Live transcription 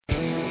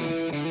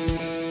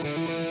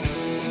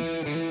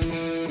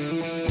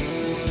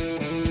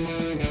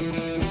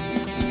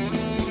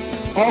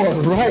All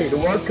right,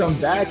 welcome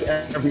back,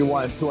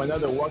 everyone, to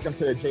another Welcome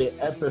to the J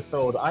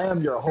episode. I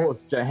am your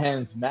host,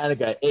 Jahans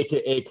Maniga,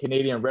 aka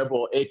Canadian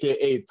Rebel,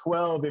 aka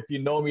 12. If you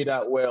know me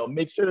that well,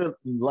 make sure to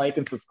like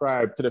and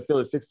subscribe to the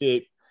Philly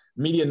 68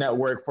 Media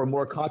Network for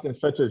more content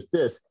such as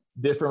this.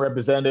 Different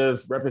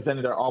representatives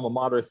representing their alma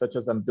mater, such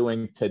as I'm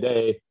doing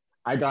today.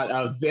 I got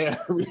a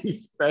very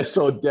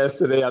special guest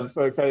today. I'm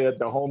so excited that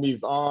the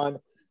homie's on.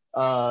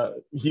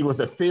 He was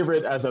a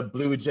favorite as a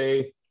Blue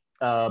Jay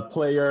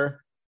player,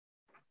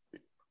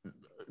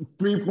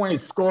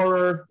 3-point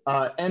scorer,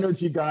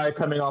 energy guy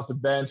coming off the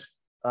bench.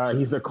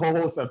 He's a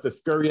co-host of the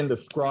Scurry and the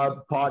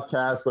Scrub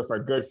podcast with our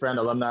good friend,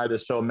 alumni of the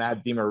show,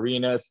 Matt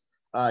DeMarinis.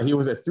 He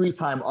was a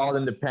 3-time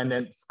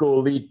All-Independent School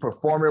League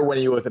performer when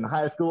he was in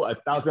high school, a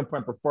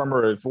 1,000-point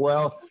performer as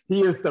well.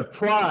 He is the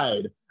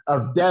pride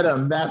of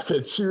Dedham,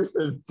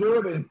 Massachusetts,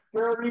 Jordan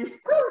Scurry.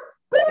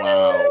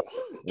 Wow.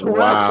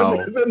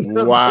 Wow.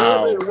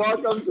 Wow.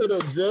 Welcome to the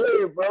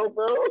J,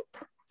 bro.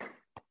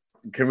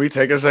 Can we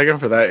take a second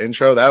for that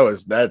intro?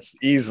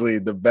 That's easily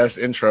the best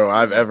intro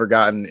I've ever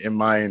gotten in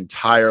my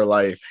entire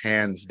life,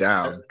 hands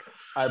down.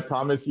 I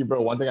promise you,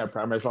 bro. One thing I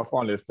pride myself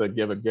on is to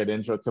give a good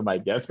intro to my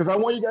guests because I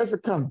want you guys to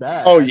come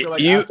back. Oh, you're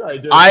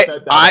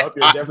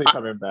definitely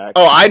coming back.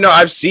 Oh, I know.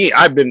 I'm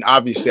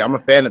a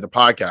fan of the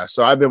podcast,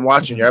 so I've been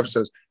watching your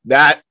episodes.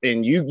 That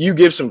and you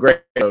give some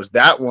great intros.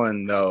 That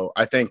one though,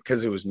 I think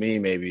because it was me,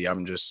 maybe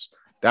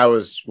that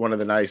was one of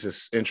the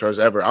nicest intros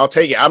ever. I'll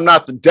take it. I'm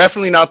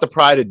definitely not the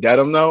pride of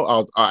Dedham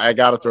though. I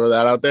gotta throw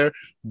that out there,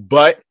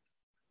 but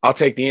I'll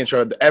take the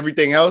intro.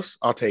 Everything else,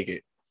 I'll take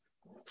it.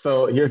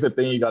 So here's the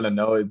thing you got to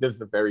know. This is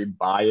a very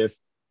biased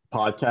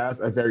podcast,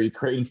 a very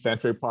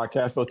Creighton-centric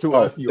podcast. So to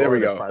us, you are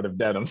the part of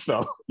Dedham. So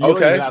you don't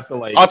even have to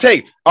I'll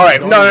take. All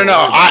right. No.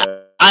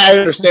 I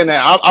understand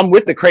that. I'm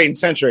with the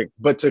Creighton-centric,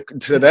 but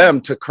to them,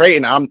 to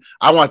Creighton,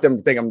 I want them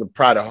to think I'm the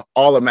pride of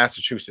all of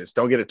Massachusetts.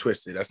 Don't get it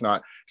twisted. It's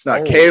not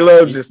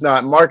Caleb's. It's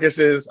not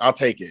Marcus's. I'll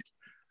take it.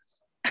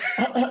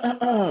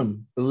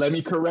 Let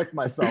me correct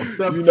myself.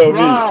 The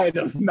pride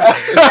of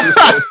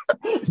Massachusetts.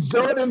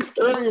 Jordan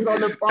Scurry is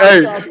on the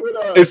podcast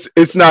with us.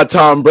 It's not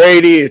Tom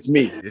Brady. It's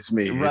me. Right. It's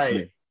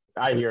me.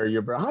 I hear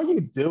you, bro. How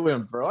you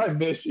doing, bro? I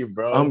miss you,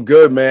 bro. I'm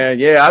good, man.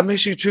 Yeah, I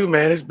miss you too,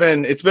 man. It's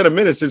been a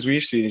minute since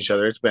we've seen each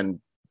other. It's been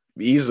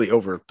easily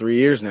over 3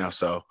 years now.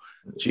 So,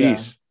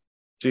 geez,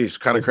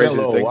 kind of crazy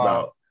to think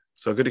about.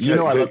 So good to catch.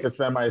 I love to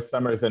spend my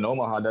summers in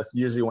Omaha. That's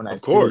usually when I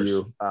see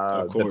you.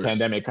 The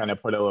pandemic kind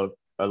of put a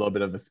little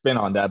bit of a spin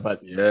on that, but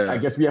yeah, I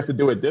guess we have to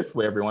do it this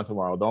way every once in a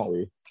while, don't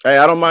we? Hey,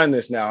 I don't mind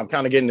this now. I'm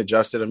kind of getting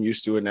adjusted. I'm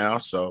used to it now,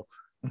 so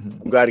I'm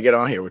glad to get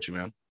on here with you,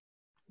 man.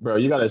 Bro,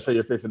 you gotta show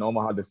your face in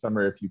Omaha this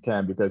summer if you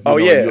can, because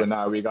you and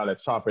I, we gotta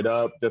chop it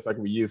up just like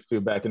we used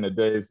to back in the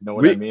days. You know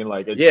what I mean?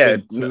 Like it's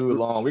been too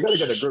long. We gotta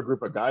get a good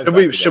group of guys.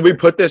 Should we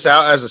put this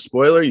out as a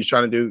spoiler? You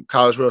trying to do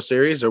College World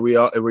Series? Are we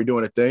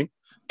doing a thing?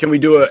 Can we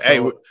do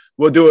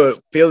we'll do a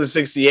Field of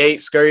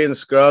 68, Scurry and the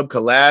Scrub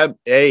collab,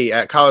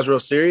 at College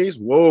World Series?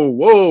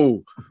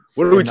 Whoa.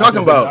 What are we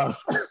talking about?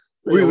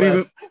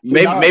 Maybe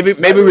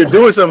we're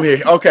doing something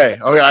here. Okay.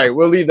 All right.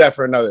 We'll leave that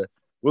for another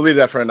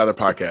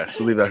podcast.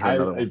 We'll leave that for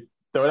another one.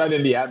 Throw that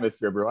in the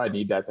atmosphere, bro. I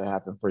need that to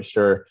happen for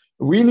sure.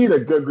 We need a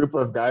good group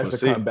of guys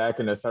to come back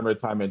in the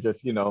summertime and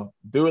just, do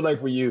it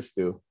like we used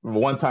to.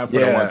 One time for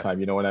the one time.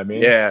 You know what I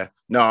mean? Yeah.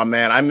 No,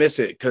 man, I miss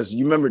it because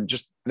you remember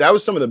that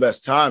was some of the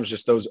best times.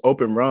 Just those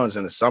open runs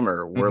in the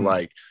summer were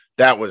like,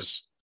 that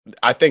was,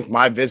 I think,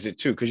 my visit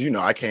too. Because,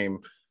 I came,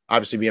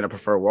 obviously being a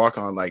preferred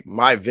walk-on, like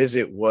my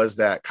visit was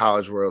that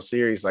College World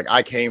Series. Like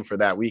I came for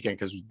that weekend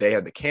because they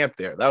had the camp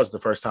there. That was the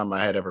first time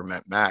I had ever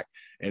met Mac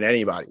and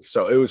anybody.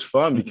 So it was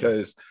fun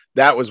because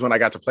that was when I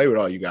got to play with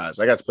all you guys.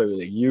 I got to play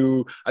with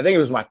you. I think it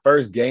was my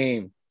first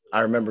game.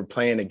 I remember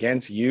playing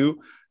against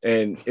you,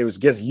 and it was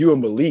against you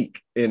and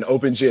Malik in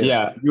open gym.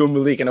 Yeah, you and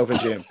Malik in open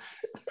gym,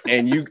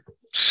 and you,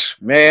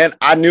 man,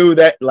 I knew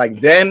that.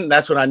 Like then,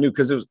 that's when I knew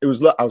because it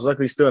was. I was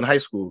luckily still in high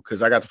school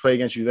because I got to play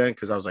against you then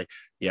because I was like,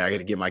 yeah, I got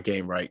to get my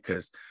game right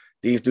because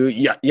these dudes,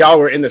 y'all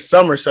were in the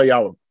summer, so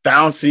y'all were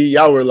bouncy.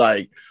 Y'all were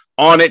like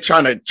on it,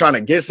 trying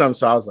to get some.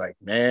 So I was like,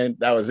 man,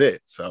 that was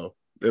it. So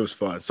it was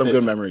fun. Some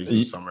good memories in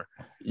the summer.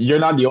 You're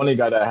not the only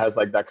guy that has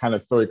like that kind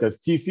of story because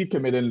TC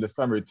committed in the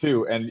summer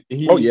too. And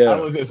I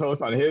was his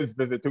host on his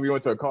visit too. We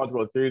went to a College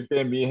World Series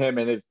game, me, him,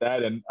 and his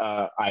dad and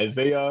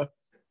Isaiah.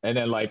 And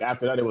then like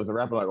after that, it was a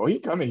wrap. I'm like, oh, he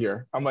coming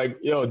here. I'm like,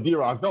 yo,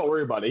 D-Rock, don't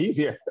worry about it. He's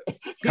here.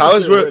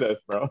 College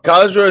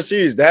World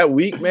Series that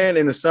week, man,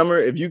 in the summer.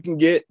 If you can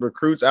get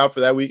recruits out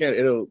for that weekend,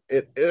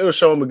 it'll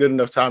show them a good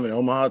enough time in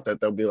Omaha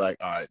that they'll be like,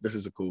 all right, this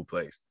is a cool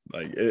place.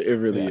 Like it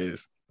really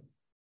is.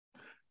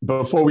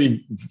 Before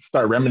we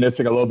start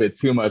reminiscing a little bit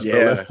too much,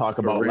 let's talk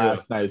about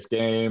last night's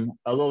game.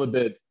 A little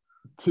bit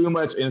too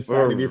much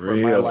insanity for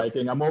my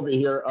liking. I'm over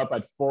here up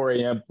at 4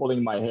 a.m.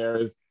 pulling my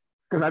hairs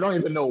because I don't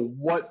even know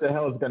what the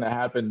hell is going to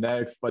happen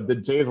next. But the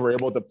Jays were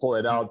able to pull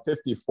it out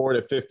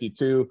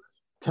 54-52.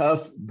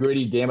 Tough,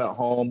 gritty game at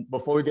home.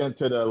 Before we start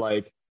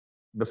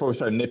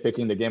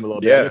nitpicking the game a little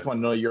bit, I just want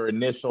to know your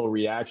initial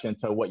reaction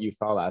to what you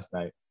saw last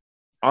night.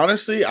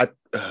 Honestly,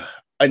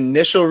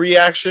 initial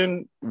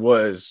reaction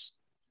was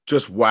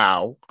just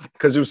wow,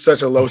 because it was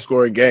such a low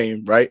scoring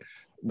game, right?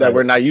 That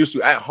we're not used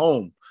to at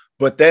home.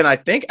 But then I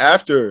think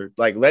after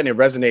like letting it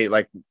resonate,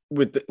 like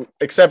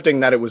accepting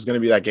that it was going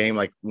to be that game,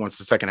 like once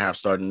the second half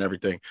started and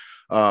everything,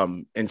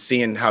 and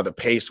seeing how the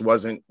pace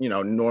wasn't,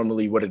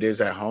 normally what it is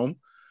at home.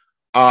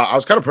 I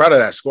was kind of proud of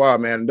that squad,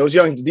 man.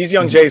 These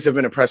young Jays have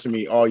been impressing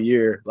me all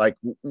year, like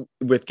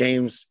with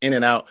games in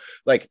and out.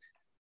 Like,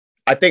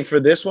 I think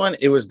for this one,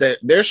 it was that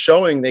they're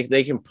showing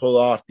they can pull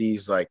off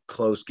these like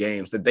close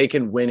games, that they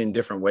can win in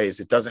different ways.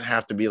 It doesn't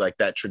have to be like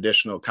that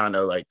traditional kind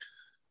of like,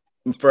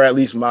 for at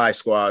least my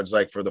squads,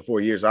 like for the 4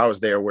 years I was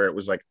there, where it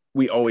was like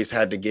we always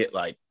had to get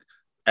like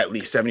at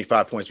least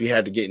 75 points. We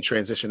had to get in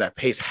transition. That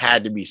pace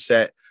had to be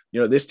set.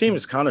 This team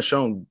has kind of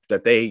shown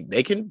that they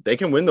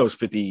can win those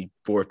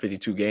 54,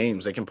 52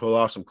 games. They can pull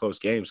off some close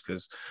games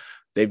because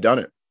they've done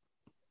it.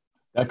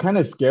 That kind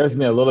of scares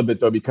me a little bit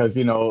though, because,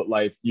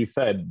 like you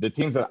said, the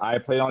teams that I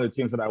played on, the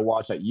teams that I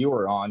watched that you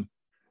were on,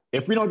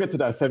 if we don't get to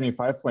that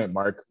 75-point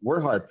mark, we're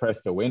hard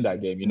pressed to win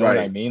that game. You know what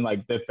I mean?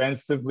 Like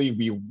defensively,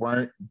 we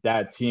weren't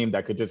that team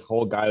that could just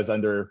hold guys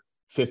under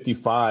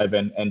 55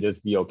 and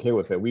just be okay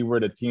with it. We were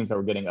the teams that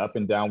were getting up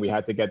and down. We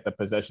had to get the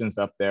possessions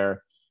up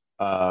there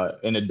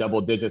in a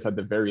double digits at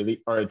the very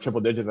least, or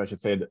triple digits, I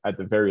should say, at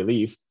the very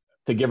least,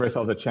 to give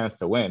ourselves a chance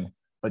to win.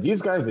 But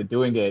these guys are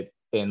doing it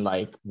in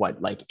like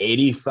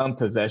 80 some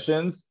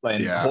possessions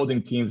and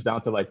holding teams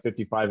down to like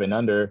 55 and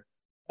under.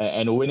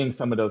 And winning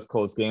some of those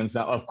close games.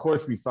 Now, of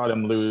course, we saw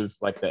them lose,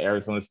 like the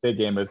Arizona State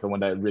game is the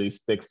one that really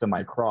sticks to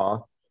my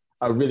craw.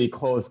 A really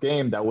close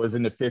game that was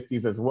in the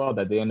 50s as well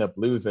that they end up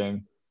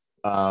losing.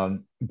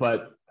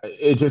 But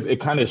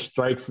it kind of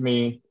strikes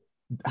me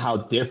how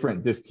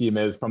different this team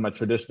is from a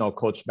traditional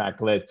Coach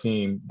Mac-led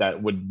team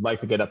that would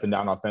like to get up and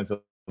down offensively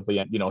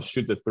and,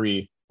 shoot the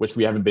three, which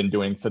we haven't been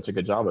doing such a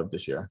good job of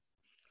this year.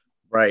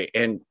 Right.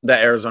 And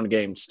that Arizona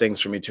game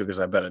stings for me too, because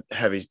I bet a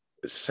heavy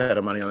set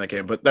of money on that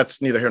game, but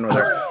that's neither here nor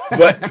there.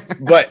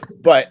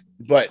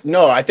 But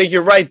no, I think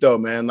you're right though,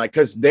 man. Like,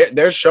 because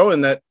they're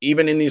showing that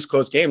even in these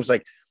close games,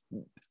 like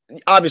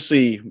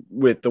obviously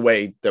with the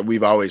way that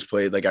we've always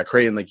played, like at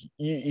Creighton, like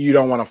you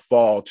don't want to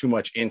fall too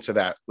much into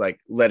that,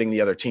 like letting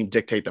the other team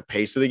dictate the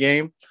pace of the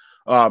game.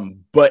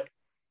 But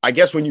I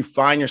guess when you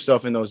find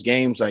yourself in those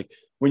games, like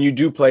when you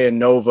do play a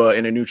Nova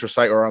in a neutral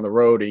site or on the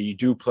road, and you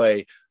do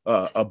play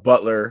a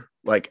Butler,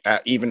 like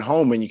at even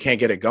home when you can't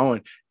get it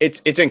going, it's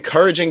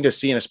encouraging to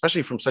see, and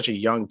especially from such a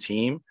young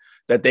team,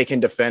 that they can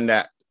defend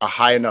at a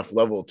high enough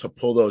level to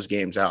pull those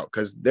games out.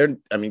 Because Big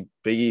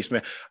East,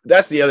 man,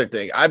 that's the other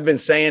thing I've been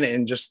saying,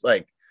 and just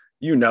like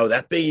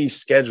that Big East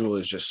schedule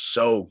is just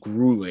so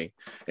grueling,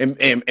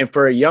 and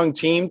for a young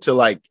team to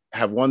like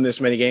have won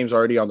this many games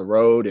already on the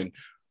road and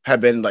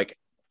have been like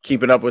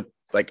keeping up with,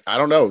 like, I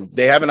don't know,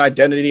 they have an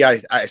identity.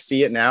 I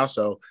see it now,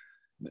 so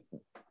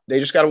they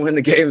just got to win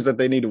the games that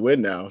they need to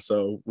win now.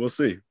 So we'll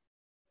see.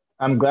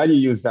 I'm glad you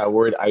used that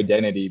word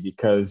identity,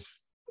 because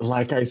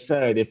like I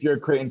said, if you're a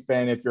Creighton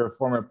fan, if you're a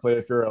former player,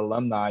 if you're an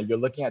alumni, you're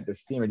looking at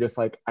this team and just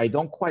like, I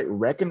don't quite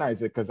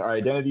recognize it, because our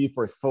identity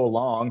for so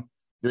long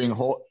during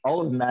all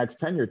of Mac's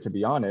tenure, to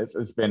be honest,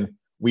 has been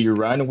we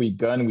run, we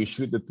gun, we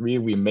shoot the three,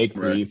 we make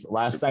threes. Right.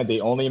 Last night,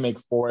 they only make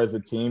 4 as a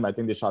team. I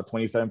think they shot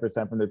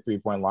 27% from the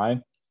 3-point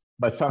line,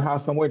 but somehow,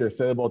 some way, they're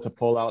still able to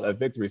pull out a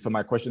victory. So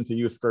my question to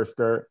you,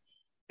 Scur,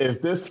 is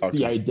this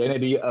the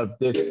identity of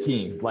this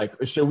team? Like,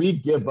 should we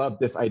give up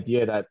this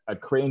idea that a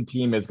Creighton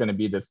team is going to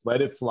be this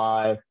let it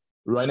fly,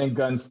 run and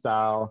gun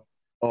style,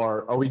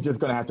 or are we just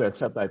going to have to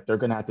accept that they're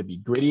going to have to be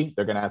gritty,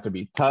 they're going to have to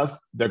be tough,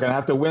 they're going to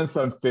have to win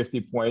some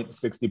 50-point,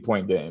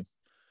 60-point games?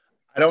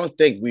 I don't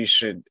think we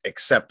should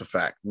accept the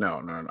fact.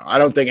 No. I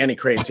don't think any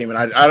Creighton team, and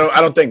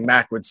I don't think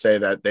Mac would say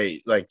that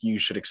they like you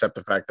should accept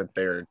the fact that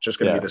they're just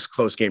going to be this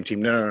close game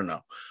team.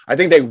 No. I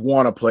think they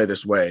want to play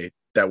this way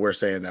that we're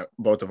saying that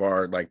both of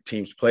our like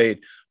teams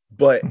played,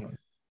 but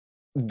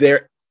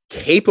they're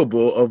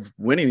capable of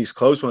winning these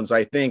close ones.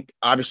 I think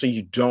obviously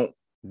you don't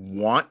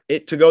want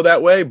it to go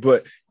that way,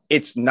 but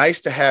it's nice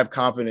to have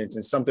confidence.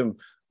 And something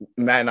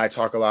Matt and I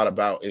talk a lot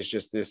about is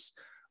just this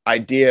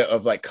idea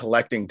of like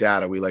collecting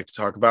data we like to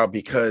talk about,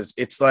 because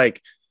it's like,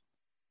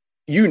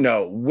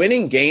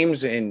 winning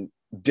games in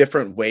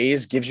different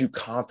ways gives you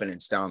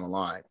confidence down the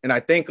line. And I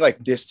think like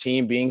this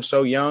team being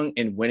so young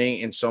and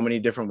winning in so many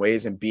different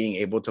ways and being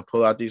able to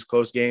pull out these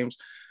close games,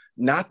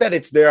 not that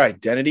it's their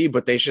identity,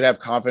 but they should have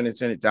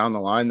confidence in it down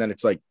the line, that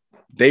it's like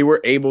they were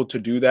able to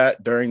do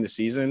that during the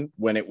season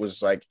when it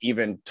was like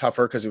even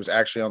tougher because it was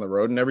actually on the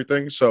road and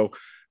everything. So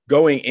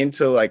going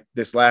into like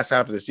this last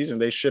half of the season,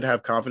 they should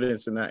have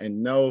confidence in that.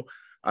 And no,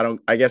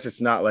 I guess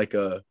it's not like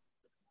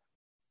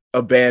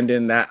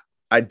abandon that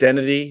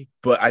identity,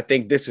 but I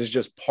think this is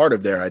just part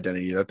of their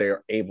identity that they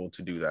are able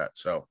to do that.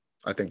 So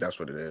I think that's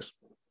what it is.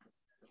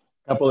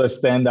 A couple of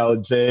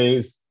standout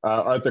Jays.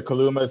 Arthur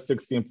Kaluma,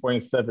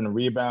 16.7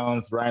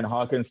 rebounds. Ryan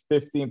Hawkins,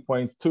 15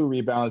 points, 2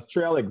 rebounds.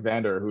 Trey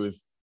Alexander,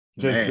 who's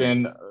just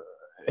been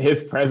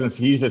his presence,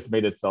 he's just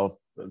made itself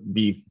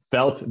be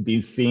felt,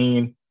 be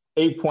seen.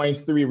 8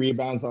 points, 3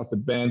 rebounds off the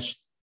bench.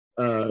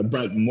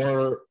 But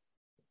more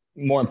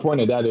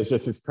important than that is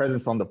just his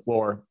presence on the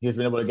floor. He's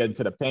been able to get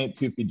into the paint,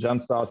 2 feet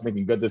jump stops,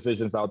 making good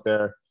decisions out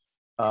there.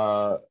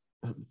 Uh,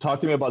 Talk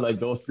to me about like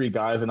those three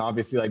guys, and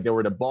obviously like they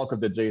were the bulk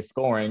of the J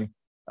scoring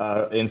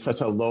in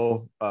such a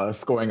low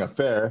scoring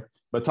affair.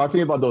 But talk to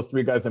me about those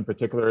three guys in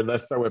particular.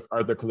 Let's start with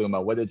Arthur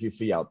Kaluma. What did you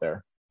see out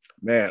there?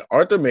 Man,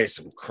 Arthur made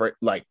some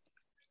like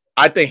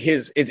I think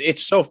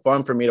it's so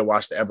fun for me to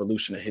watch the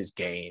evolution of his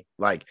game.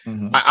 Like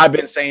I've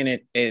been saying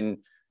it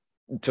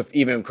to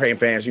even Creighton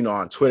fans,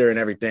 on Twitter and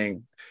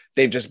everything.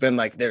 They've just been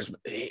like,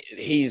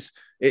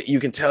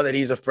 you can tell that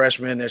he's a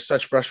freshman. There's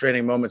such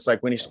frustrating moments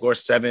like when he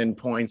scores 7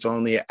 points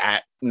only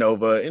at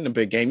Nova in the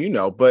big game,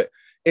 but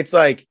it's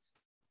like,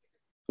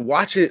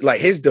 watch it, like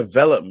his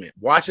development,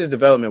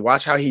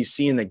 watch how he's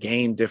seeing the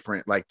game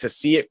different. Like to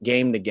see it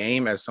game to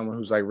game as someone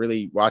who's like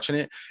really watching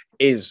it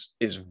is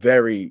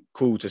very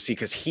cool to see,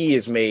 because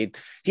he's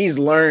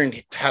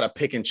learned how to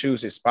pick and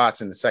choose his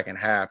spots in the second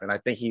half. And I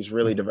think he's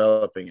really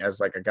developing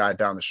as like a guy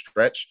down the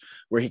stretch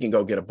where he can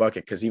go get a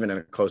bucket. Cause even in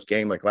a close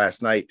game like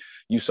last night,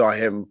 you saw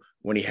him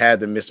when he had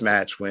the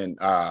mismatch when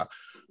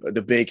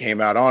the big came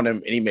out on him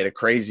and he made a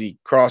crazy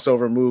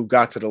crossover move,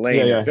 got to the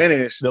lane and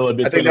finished. I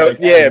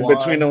think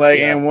between the leg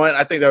and one.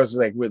 I think that was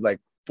like with like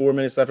 4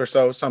 minutes left or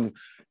so.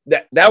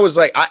 That was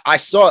like I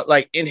saw it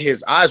like in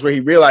his eyes where he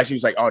realized he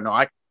was like, oh no,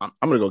 I'm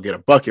gonna go get a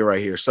bucket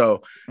right here.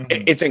 So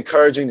it's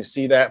encouraging to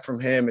see that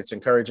from him. It's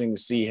encouraging to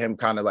see him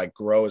kind of like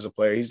grow as a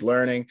player. He's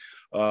learning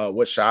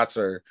what shots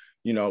are,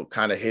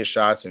 kind of his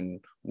shots and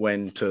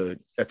when to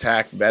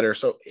attack better.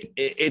 So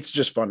it's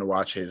just fun to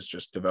watch his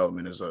just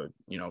development as a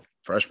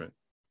freshman.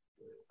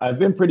 I've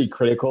been pretty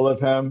critical of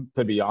him,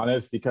 to be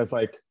honest, because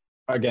like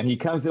again, he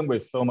comes in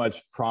with so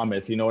much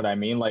promise. You know what I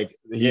mean? Like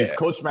he's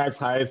Coach Mac's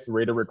highest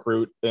rated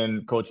recruit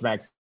in Coach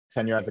Mac's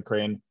tenure as a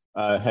Creighton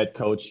head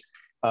coach.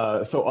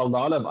 So a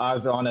lot of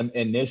eyes are on him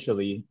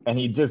initially, and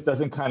he just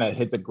doesn't kind of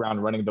hit the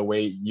ground running the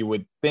way you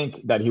would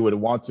think that he would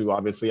want to.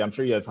 Obviously, I'm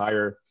sure he has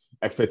higher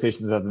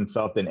expectations of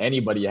himself than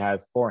anybody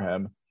has for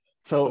him.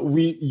 So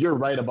you're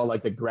right about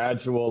like the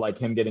gradual, like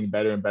him getting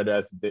better and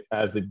better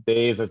as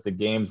the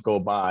games go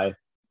by.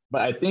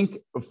 But I think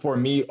for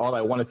me, all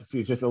I wanted to see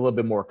is just a little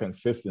bit more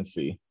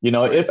consistency.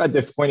 If at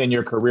this point in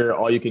your career,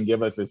 all you can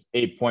give us is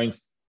 8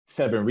 points,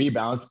 7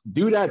 rebounds,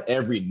 do that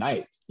every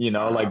night.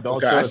 Like don't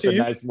show us the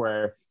nights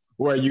where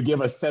you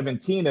give us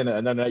 17 and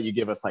another night you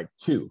give us like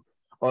 2,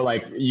 or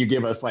like you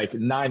give us like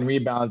 9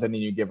 rebounds and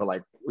then you give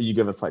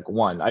us like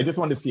 1. I just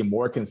want to see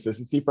more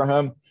consistency from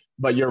him.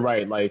 But you're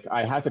right. Like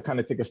I had to kind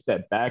of take a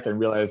step back and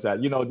realize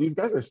that, these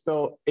guys are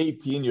still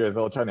 18 years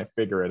old trying to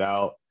figure it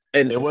out.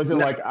 And it wasn't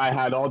like I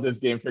had all this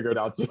game figured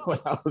out too when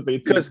I was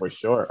 18 for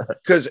sure.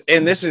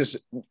 And this is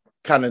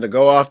kind of to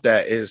go off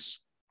that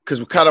is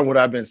because kind of what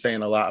I've been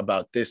saying a lot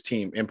about this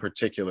team in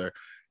particular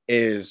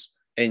is,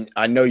 and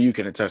I know you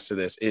can attest to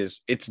this,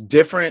 is it's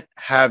different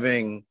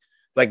having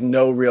like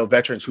no real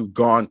veterans who've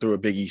gone through a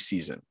Big East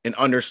season and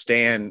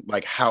understand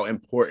like how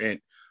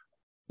important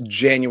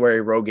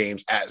January road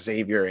games at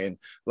Xavier and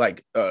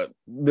like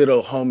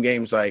little home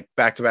games, like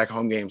back-to-back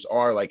home games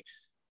are. Like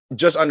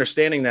just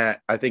understanding that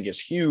I think is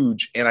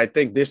huge. And I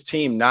think this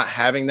team not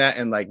having that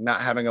and like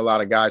not having a lot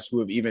of guys who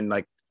have even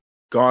like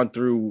gone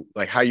through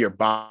like how your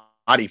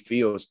body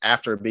feels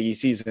after a Big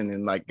East season,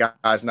 and like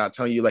guys not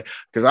telling you like,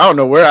 because I don't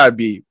know where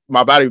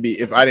my body would be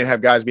if I didn't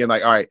have guys being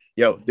like, all right,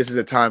 yo, this is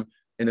a time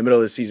in the middle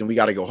of the season, we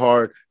got to go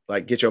hard,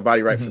 like get your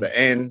body right for the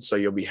end so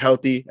you'll be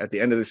healthy at the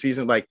end of the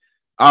season. Like,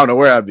 I don't know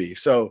where I'd be.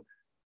 So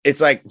it's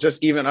like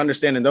just even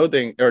understanding those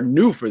things are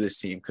new for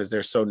this team because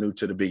they're so new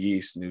to the Big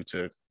East, new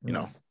to,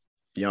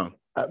 young.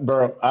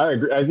 Bro, I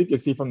agree. As you can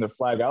see from the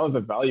flag, I was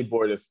a Valley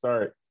boy to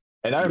start.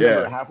 And I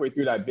remember halfway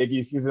through that Big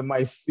East season,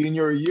 my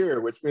senior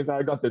year, which means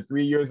I got to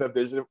 3 years of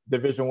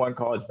Division I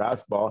college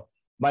basketball,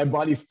 my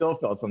body still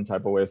felt some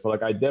type of way. So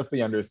like, I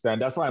definitely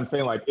understand. That's why I'm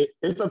saying like,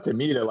 it's up to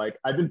me to like,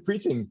 I've been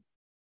preaching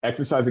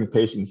exercising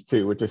patience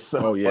too, which is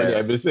so funny.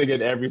 I've been saying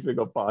it every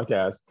single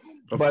podcast.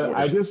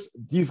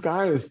 These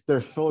guys, they're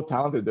so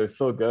talented. They're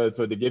so good.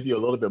 So to give you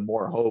a little bit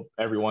more hope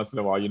every once in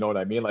a while, you know what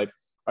I mean? Like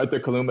Arthur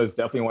Kaluma is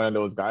definitely one of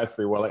those guys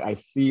for you where like, I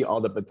see all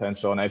the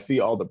potential and I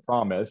see all the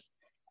promise.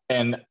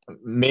 And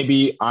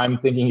maybe I'm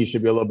thinking he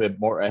should be a little bit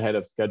more ahead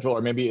of schedule,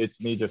 or maybe it's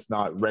me just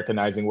not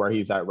recognizing where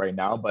he's at right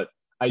now. But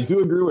I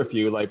do agree with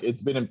you. Like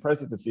it's been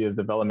impressive to see his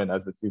development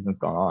as the season's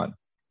gone on.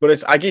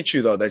 But I get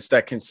you though. That's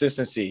that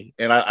consistency.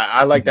 And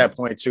I like that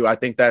point too. I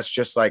think that's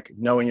just like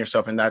knowing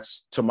yourself. And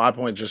that's, to my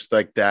point, just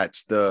like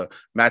that's the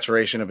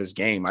maturation of his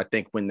game. I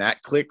think when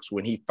that clicks,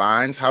 when he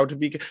finds how to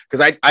be, because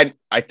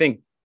I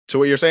think to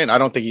what you're saying, I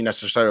don't think he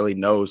necessarily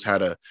knows how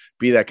to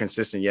be that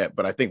consistent yet.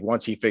 But I think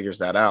once he figures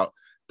that out,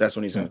 that's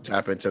when he's going to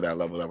tap into that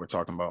level that we're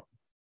talking about.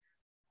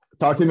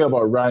 Talk to me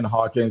about Ryan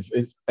Hawkins.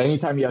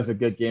 Anytime he has a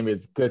good game,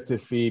 it's good to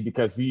see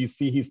because you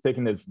see he's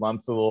taking his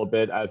lumps a little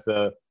bit as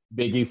a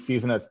Big East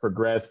season has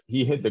progressed.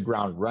 He hit the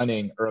ground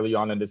running early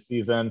on in the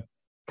season,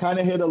 kind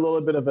of hit a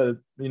little bit of a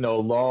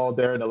lull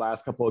there in the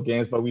last couple of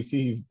games, but we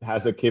see he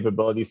has the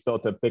capability still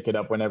to pick it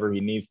up whenever he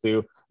needs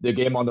to. The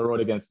game on the road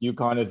against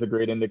UConn is a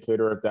great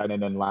indicator of that.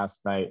 And then last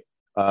night,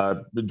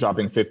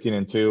 dropping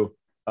 15-2.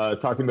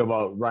 Talking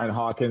about Ryan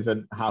Hawkins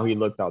and how he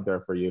looked out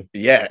there for you.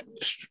 Yeah.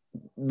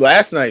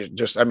 Last night,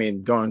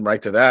 going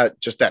right to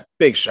that, just that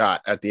big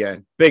shot at the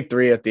end, big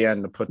three at the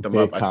end to put them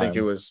Big up. time. I think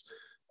it was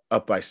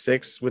up by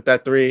 6 with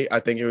that three. I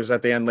think it was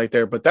at the end late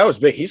there, but that was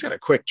big. He's got a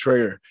quick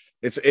trigger.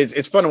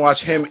 It's fun to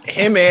watch him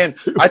and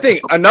I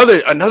think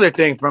another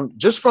thing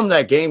from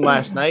that game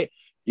last night,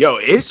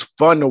 it's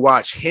fun to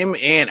watch him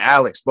and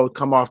Alex both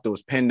come off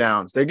those pin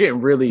downs. They're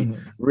getting really,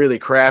 really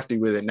crafty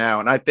with it now.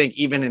 And I think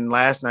even in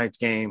last night's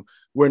game,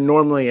 where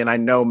normally, and I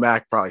know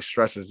Mac probably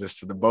stresses this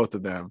to the both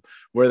of them,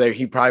 where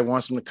he probably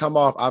wants them to come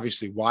off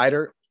obviously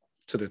wider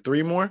to the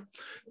three more.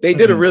 They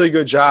did a really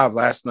good job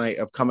last night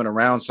of coming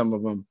around some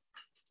of them,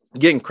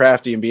 getting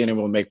crafty and being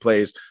able to make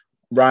plays.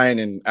 Ryan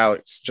and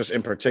Alex just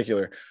in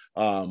particular.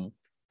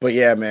 But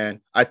yeah,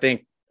 man, I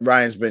think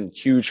Ryan's been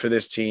huge for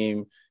this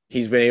team.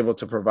 He's been able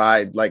to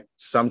provide like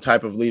some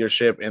type of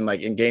leadership and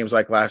like in games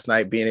like last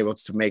night, being able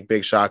to make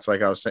big shots,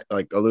 like I was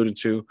alluded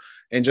to,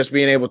 and just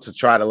being able to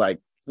try to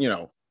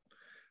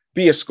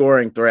be a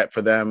scoring threat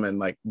for them and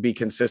like be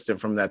consistent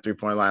from that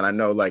 3-point line. I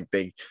know like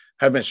they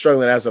have been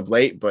struggling as of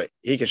late, but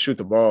he can shoot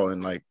the ball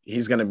and like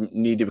he's going to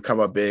need to come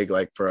up big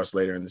like for us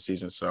later in the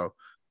season. So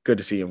good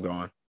to see him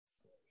going.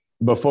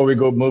 Before we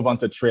move on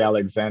to Trey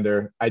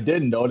Alexander, I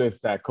did notice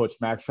that Coach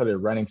Mack started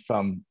running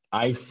some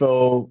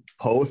ISO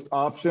post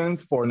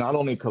options for not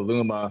only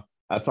Kaluma.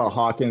 I saw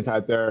Hawkins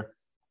had there.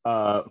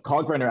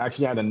 Kalkbrenner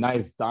actually had a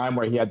nice dime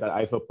where he had that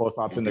ISO post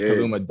option, the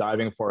Kaluma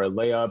diving for a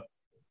layup.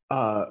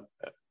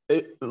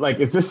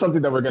 Is this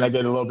something that we're going to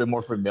get a little bit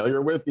more familiar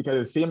with? Because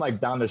it seemed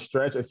like down the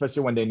stretch,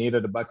 especially when they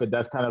needed a bucket,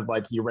 that's kind of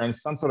like he ran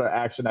some sort of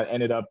action that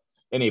ended up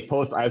in a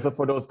post ISO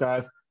for those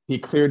guys. He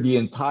cleared the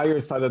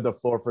entire side of the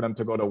floor for them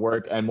to go to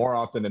work. And more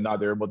often than not,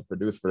 they're able to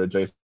produce for the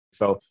Jays.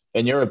 So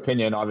in your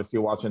opinion, obviously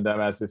watching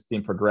them as this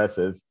team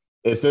progresses,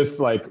 is this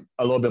like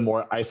a little bit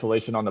more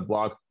isolation on the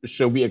block?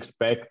 Should we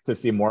expect to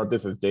see more of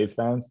this as Jays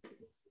fans?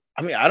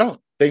 I mean, I don't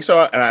think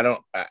so. And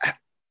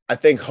I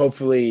think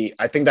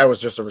that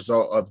was just a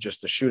result of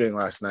just the shooting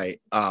last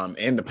night,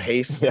 and the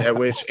pace at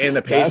which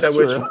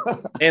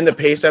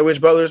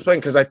Butler is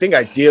playing. Cause I think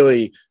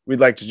ideally we'd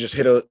like to just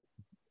hit a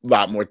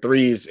lot more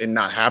threes and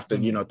not have to,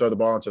 throw the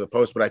ball into the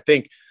post. But I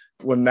think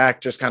when Mac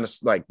just kind of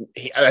I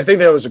think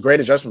that was a great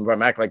adjustment by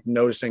Mac, like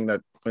noticing that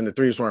when the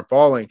threes weren't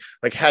falling,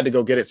 like had to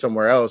go get it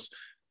somewhere else.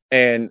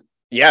 And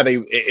yeah,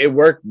 it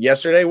worked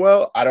yesterday.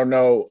 Well, I don't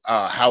know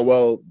how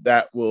well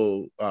that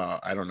will,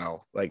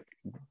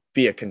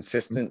 be a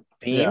consistent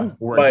theme.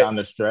 Work down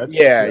the stretch.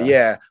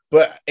 Yeah.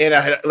 But, and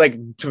I like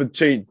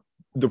to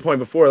the point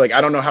before, like,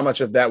 I don't know how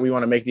much of that we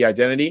want to make the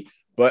identity,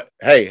 but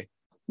hey,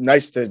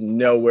 nice to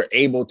know we're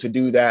able to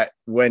do that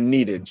when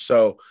needed.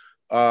 So,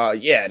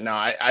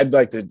 I'd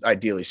like to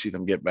ideally see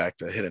them get back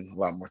to hitting a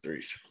lot more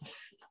threes.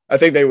 I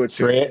think they would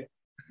too.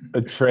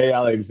 Trey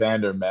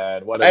Alexander,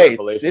 man, what a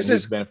revelation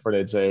he's been for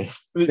the Jays.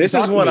 This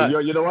is one.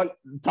 You know what?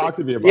 Talk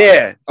to me about.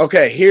 Yeah.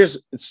 Okay.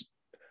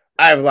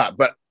 I have a lot,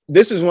 but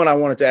this is one I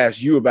wanted to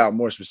ask you about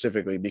more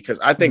specifically, because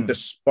I think the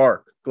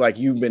spark, like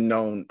you've been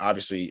known,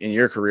 obviously in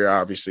your career,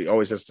 obviously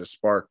always has to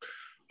spark.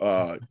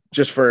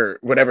 Just for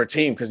whatever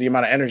team, because the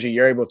amount of energy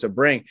you're able to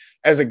bring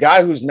as a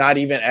guy who's not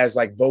even as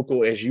like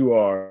vocal as you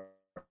are,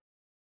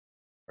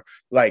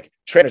 like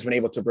Trainer's been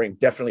able to bring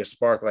definitely a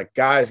spark. Like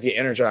guys get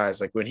energized.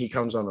 Like when he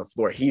comes on the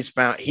floor, he's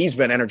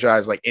been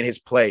energized, like in his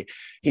play.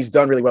 He's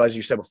done really well, as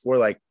you said before,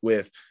 like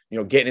with,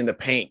 getting in the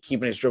paint,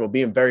 keeping his dribble,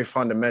 being very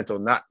fundamental,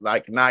 not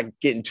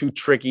getting too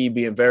tricky,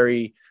 being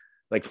very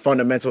like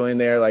fundamental in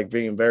there, like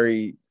being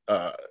very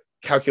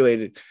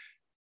calculated.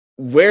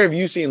 Where have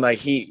you seen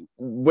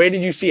where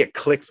did you see it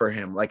click for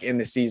him, like in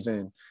the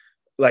season?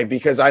 Like,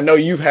 because I know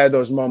you've had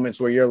those moments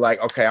where you're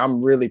like, okay,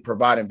 I'm really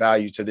providing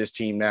value to this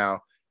team now,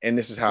 and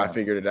this is how I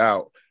figured it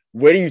out.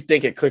 Where do you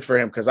think it clicked for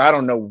him? Because I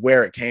don't know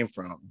where it came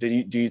from. Do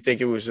you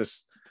think it was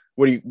just,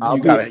 you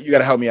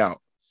gotta help me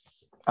out?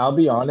 I'll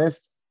be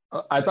honest.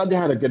 I thought they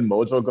had a good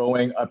mojo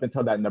going up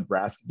until that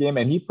Nebraska game,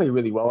 and he played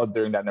really well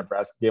during that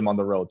Nebraska game on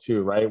the road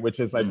too, right? Which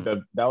is like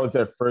that was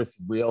their first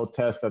real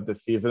test of the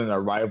season, a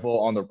rival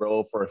on the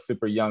road for a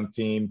super young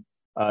team.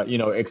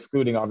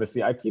 Excluding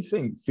obviously, I keep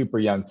saying super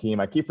young team.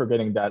 I keep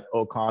forgetting that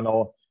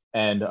O'Connell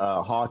and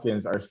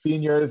Hawkins are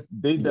seniors.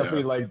 They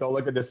definitely don't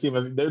look at this team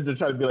as they're just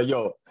trying to be like,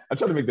 yo, I'm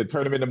trying to make the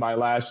tournament in my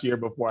last year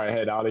before I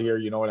head out of here.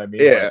 You know what I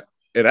mean? Yeah.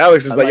 And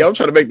Alex is yo, I'm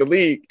trying to make the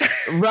league.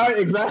 Right,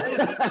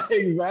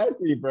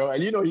 exactly, bro.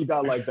 And he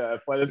got like the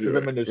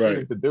athleticism and the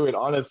shooting to do it.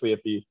 Honestly,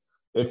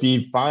 if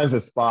he finds a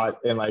spot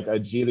in like a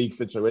G League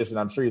situation,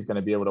 I'm sure he's going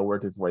to be able to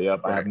work his way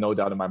up. Right. I have no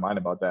doubt in my mind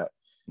about that.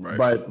 Right.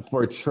 But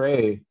for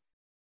Trey,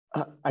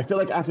 I feel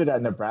like after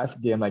that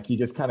Nebraska game, like he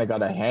just kind of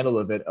got a handle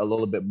of it a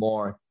little bit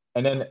more.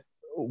 And then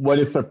what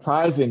is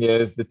surprising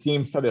is the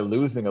team started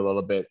losing a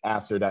little bit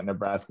after that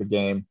Nebraska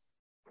game.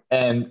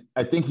 And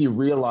I think he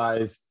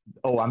realized,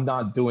 I'm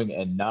not doing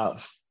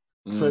enough.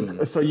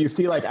 So you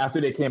see, like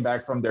after they came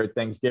back from their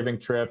Thanksgiving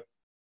trip,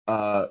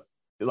 uh,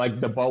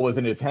 like the ball was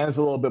in his hands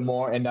a little bit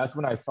more, and that's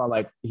when I saw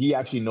like he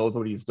actually knows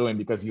what he's doing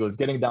because he was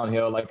getting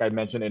downhill, like I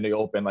mentioned in the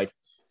open. Like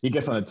he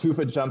gets on a 2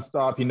 foot jump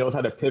stop, he knows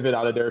how to pivot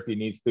out of there if he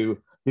needs to.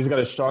 He's got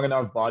a strong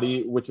enough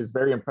body, which is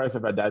very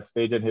impressive at that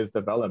stage in his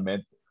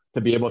development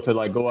to be able to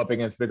like go up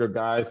against bigger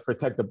guys,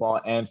 protect the ball,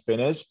 and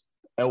finish.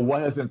 And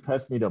what has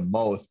impressed me the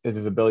most is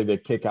his ability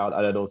to kick out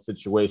of those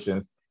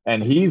situations.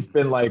 And he's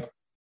been like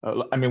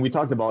I mean, we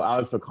talked about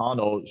Alex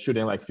O'Connell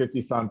shooting like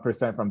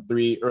 50% from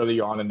three early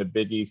on in the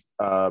Big East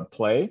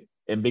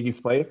in Big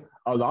East play.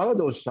 A lot of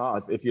those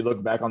shots, if you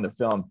look back on the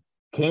film,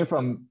 came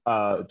from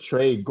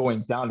Trey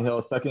going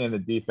downhill, sucking in the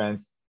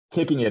defense,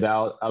 kicking it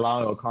out,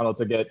 allowing O'Connell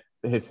to get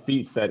his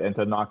feet set and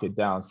to knock it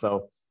down.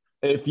 So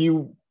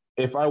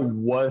if I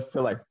was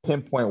to like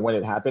pinpoint when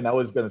it happened, I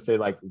was gonna say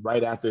like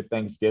right after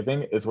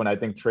Thanksgiving is when I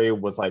think Trey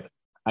was like,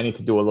 I need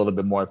to do a little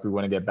bit more if we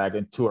want to get back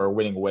into our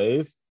winning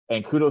ways.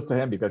 And kudos to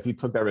him because he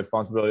took that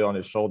responsibility on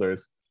his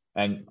shoulders.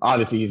 And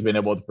obviously, he's been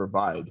able to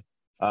provide.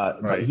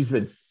 But he's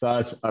been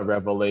such a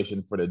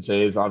revelation for the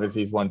Jays.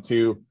 Obviously, he's won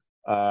 2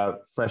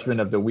 Freshman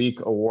of the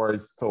Week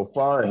awards so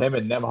far. Him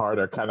and Nemhard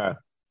are kind of,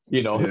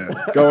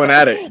 going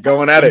at it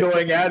going at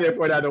it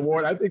for that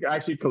award. I think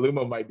actually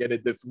Kaluma might get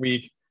it this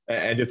week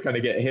and just kind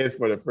of get his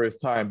for the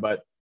first time.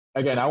 But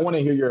again, I want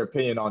to hear your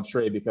opinion on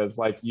Trey because,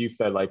 like you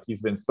said, like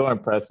he's been so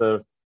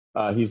impressive.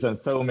 He's done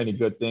so many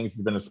good things.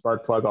 He's been a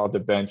spark plug off the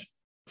bench.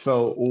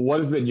 So what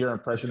has been your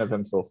impression of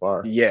him so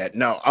far? Yeah,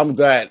 no, I'm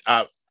glad.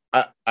 I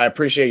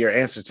appreciate your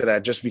answer to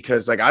that just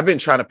because like I've been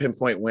trying to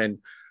pinpoint when,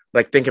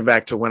 like thinking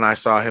back to when I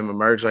saw him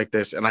emerge like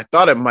this. And I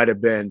thought it might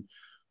have been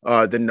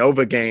the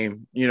Nova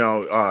game,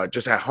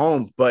 just at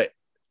home. But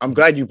I'm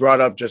glad you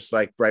brought up just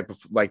like right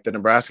before like the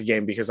Nebraska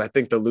game, because I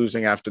think the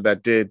losing after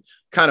that did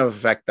kind of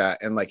affect that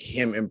and like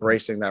him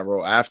embracing that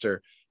role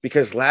after.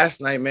 Because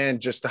last night, man,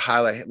 just to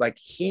highlight, like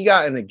he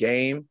got in the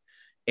game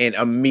and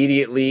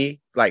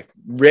immediately like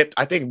ripped.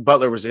 I think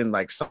Butler was in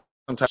like some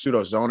type of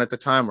pseudo zone at the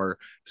time or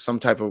some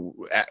type of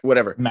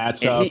whatever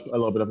matchup, a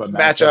little bit of a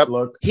matchup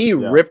look. He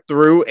ripped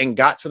through and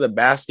got to the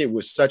basket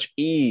with such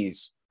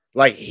ease.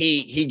 Like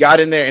he got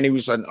in there and he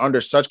was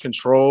under such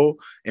control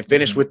and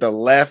finished with the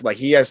left. Like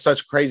he has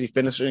such crazy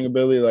finishing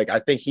ability. Like I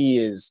think he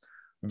is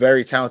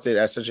very talented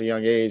at such a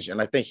young age.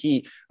 And I think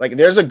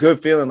there's a good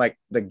feeling like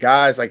the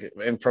guys like,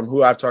 and from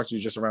who I've talked to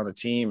just around the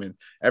team and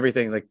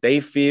everything, like they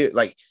feel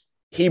like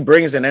he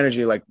brings an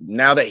energy, like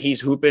now that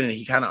he's hooping and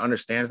he kind of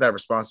understands that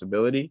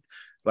responsibility,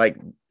 like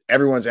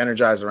everyone's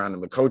energized around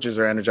him. The coaches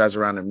are energized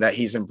around him, that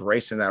he's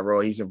embracing that role.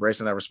 He's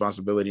embracing that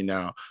responsibility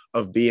now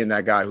of being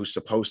that guy who's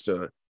supposed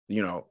to,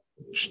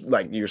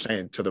 like you're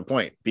saying, to the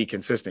point, be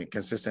consistent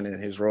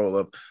in his role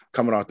of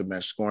coming off the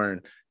bench,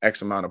 scoring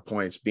X amount of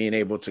points, being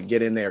able to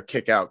get in there,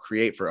 kick out,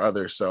 create for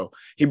others. So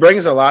he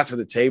brings a lot to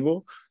the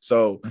table.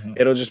 So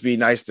it'll just be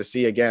nice to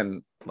see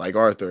again, like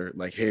Arthur,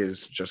 like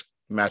his just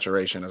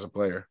maturation as a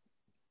player.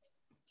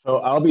 So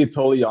I'll be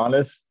totally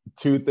honest,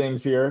 2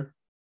 things here.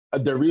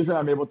 The reason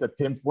I'm able to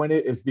pinpoint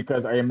it is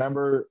because I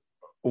remember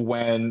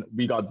when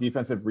we got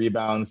defensive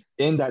rebounds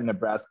in that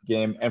Nebraska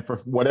game, and for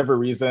whatever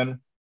reason,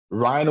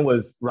 Ryan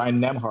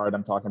Nemhard,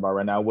 I'm talking about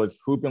right now, was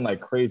hooping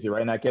like crazy,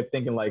 right? And I kept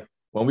thinking like,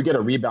 when we get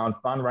a rebound,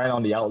 find Ryan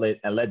on the outlet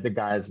and let the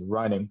guys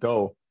run and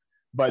go.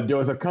 But there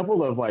was a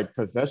couple of like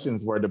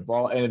possessions where the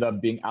ball ended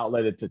up being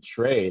outletted to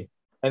Trey.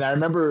 And I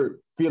remember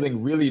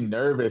feeling really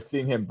nervous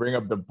seeing him bring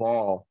up the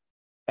ball.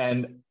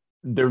 And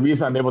the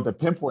reason I'm able to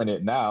pinpoint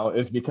it now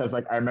is because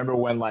like I remember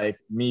when like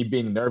me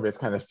being nervous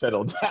kind of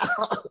settled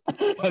down.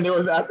 And it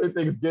was after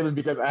Thanksgiving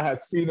because I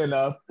had seen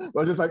enough. I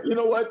was just like, you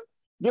know what?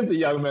 Give the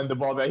young man the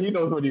ball back. He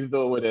knows what he's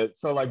doing with it.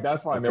 So like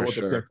that's why I'm able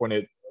to pinpoint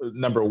it,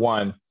 number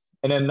 1.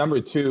 And then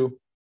number 2,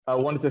 I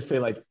wanted to say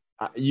like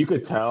you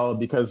could tell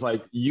because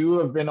like you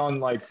have been on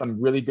like some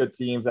really good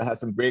teams that had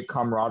some great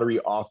camaraderie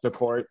off the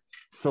court.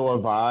 So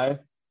have I.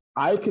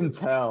 I can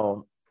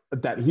tell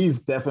that he's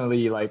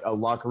definitely like a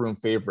locker room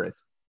favorite.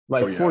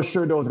 Like for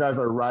sure, those guys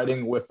are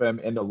riding with him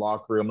in the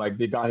locker room. Like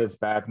they got his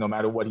back no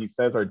matter what he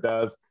says or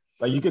does.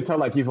 Like you could tell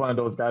like he's one of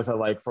those guys that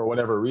like for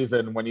whatever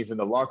reason, when he's in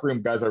the locker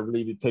room, guys are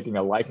really taking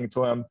a liking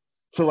to him.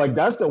 So like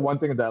that's the one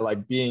thing that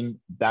like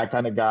being that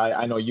kind of guy,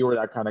 I know you were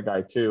that kind of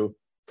guy too,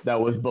 that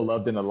was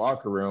beloved in the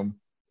locker room.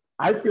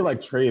 I feel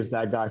like Trey is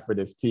that guy for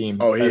this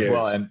team as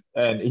well.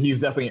 And he's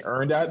definitely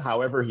earned that.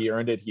 However he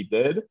earned it, he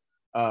did.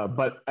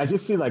 But I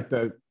just see like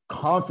the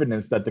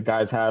confidence that the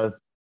guys have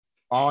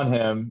on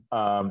him,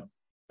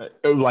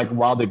 like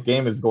while the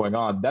game is going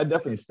on, that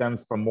definitely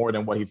stems from more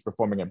than what he's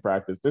performing in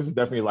practice. This is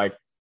definitely like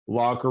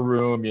locker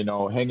room,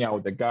 hanging out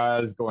with the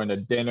guys, going to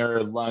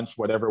dinner, lunch,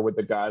 whatever with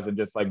the guys, and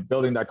just like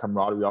building that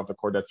camaraderie off the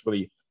court that's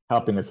really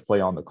helping us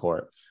play on the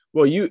court.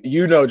 Well,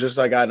 just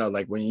like I know,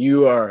 like when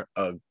you are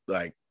a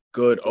like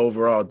good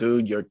overall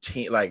dude, your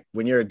team, like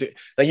when you're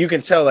like you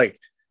can tell like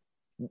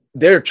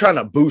they're trying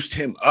to boost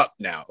him up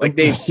now. Like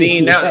they've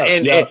seen now,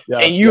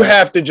 and you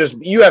have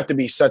to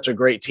be such a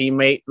great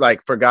teammate,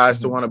 like for guys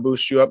to want to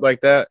boost you up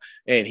like that.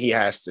 And he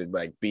has to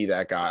like be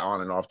that guy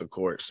on and off the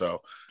court.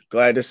 So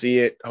glad to see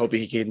it. Hope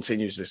he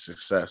continues his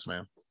success,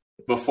 man.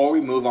 Before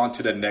we move on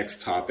to the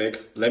next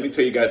topic, let me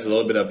tell you guys a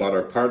little bit about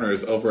our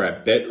partners over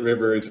at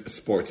BetRivers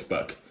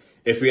Sportsbook.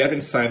 If you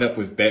haven't signed up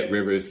with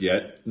BetRivers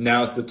yet,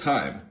 now's the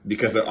time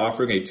because they're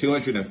offering a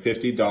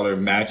 $250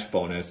 match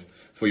bonus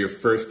for your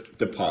first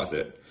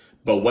deposit.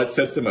 But what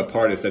sets them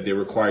apart is that they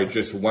require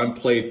just one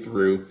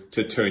playthrough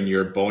to turn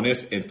your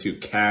bonus into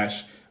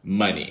cash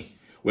money.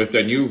 With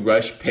their new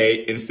Rush Pay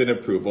instant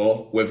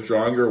approval,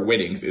 withdrawing your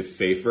winnings is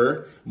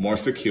safer, more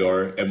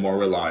secure, and more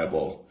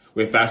reliable.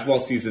 With basketball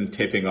season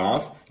tipping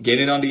off, get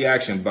in on the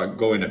action by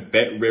going to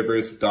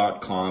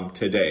betrivers.com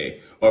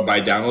today or by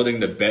downloading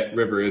the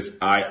BetRivers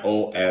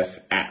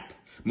iOS app.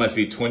 Must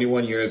be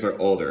 21 years or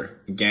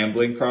older.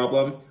 Gambling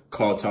problem?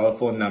 Call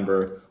telephone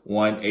number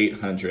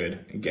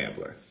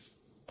 1-800-GAMBLER.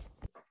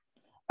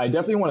 I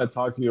definitely want to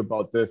talk to you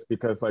about this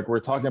because like we're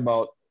talking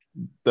about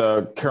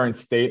the current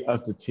state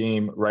of the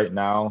team right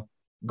now.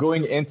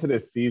 Going into the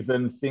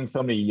season, seeing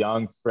so many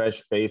young,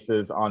 fresh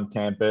faces on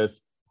campus.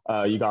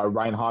 You got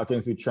Ryan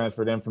Hawkins, who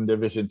transferred in from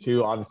Division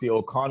II. Obviously,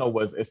 O'Connell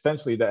was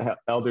essentially the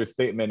elder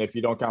statesman, if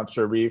you don't count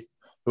Sharif,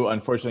 who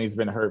unfortunately has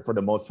been hurt for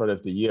the most part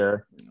of the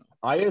year.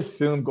 I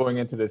assume going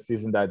into the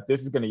season that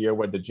this is going to be a year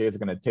where the Jays are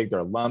going to take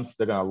their lumps.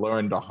 They're going to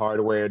learn the hard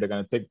way. They're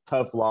going to take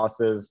tough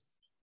losses.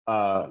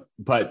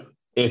 But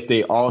if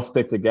they all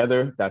stick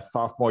together, that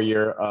sophomore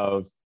year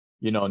of,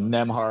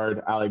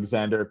 Nemhard,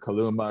 Alexander,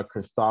 Kaluma,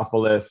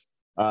 Christophilus,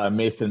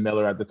 Mason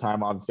Miller at the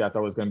time, obviously I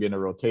thought was going to be in a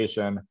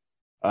rotation.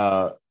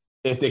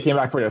 If they came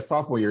back for their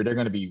sophomore year, they're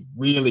going to be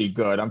really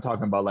good. I'm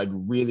talking about like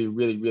really,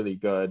 really, really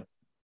good.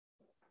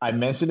 I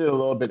mentioned it a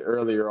little bit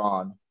earlier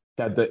on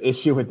that the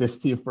issue with this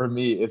team for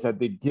me is that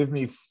they give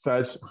me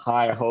such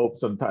high hope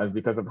sometimes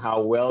because of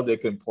how well they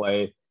can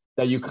play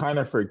that you kind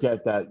of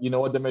forget that,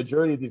 the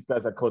majority of these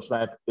guys that Coach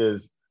Mack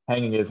is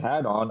hanging his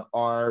hat on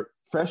are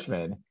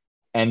freshmen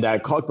and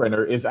that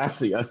Kalkbrenner is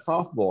actually a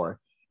sophomore.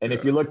 And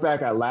if you look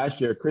back at last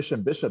year,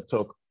 Christian Bishop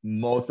took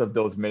most of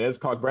those minutes.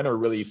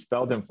 Kalkbrenner really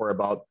spelled him for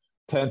about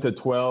 10 to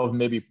 12,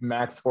 maybe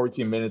max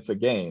 14 minutes a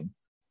game.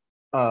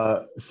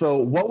 So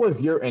what was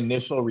your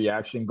initial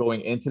reaction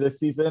going into the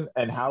season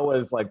and how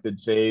has like the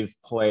Jays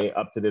play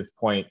up to this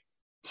point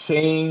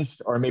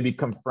changed or maybe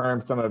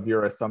confirmed some of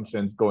your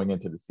assumptions going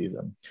into the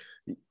season?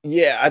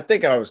 Yeah, I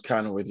think I was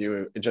kind of with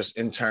you just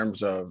in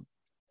terms of,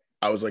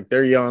 I was like,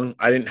 they're young.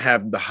 I didn't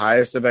have the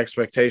highest of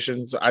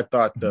expectations. I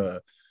thought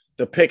the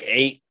pick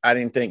 8, I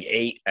didn't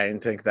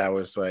think that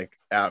was like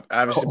out,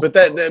 obviously,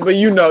 but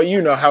you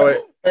know how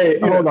it. Hey,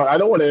 hold on. I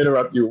don't want to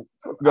interrupt you.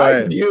 Go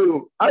ahead.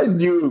 I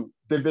knew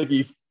the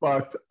Biggies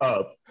fucked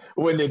up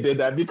when they did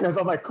that because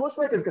I'm like, Coach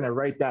Mack is going to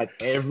write that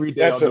every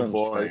day on the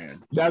board.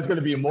 That's going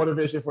to be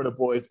motivation for the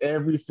boys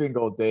every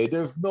single day.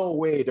 There's no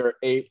way they're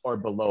 8 or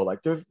below.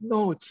 Like, there's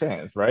no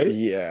chance, right?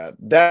 Yeah,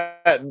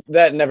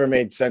 that never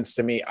made sense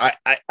to me.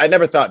 I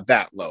never thought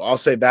that low. I'll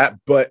say that,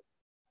 but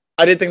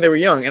I didn't think they were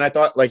young. And I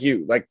thought, like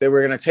they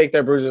were going to take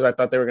their bruises. I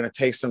thought they were going to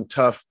take some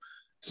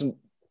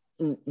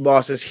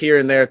losses here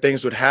and there,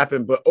 things would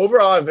happen. But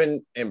overall, I've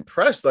been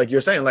impressed. Like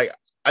you're saying, like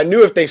I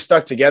knew if they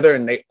stuck together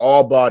and they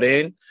all bought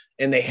in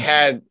and they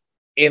had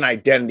an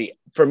identity.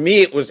 For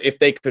me, it was if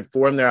they could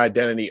form their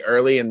identity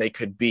early and they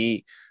could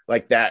be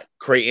like that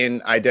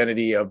Creighton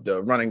identity of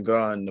the run and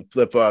gun, the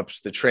flip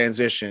ups, the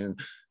transition,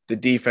 the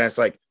defense,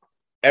 like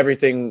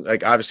everything,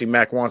 like obviously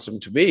Mac wants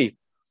them to be.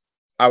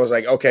 I was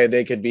like, okay,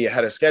 they could be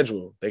ahead of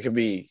schedule. They could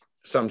be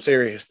something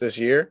serious this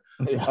year.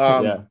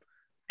 Yeah.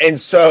 And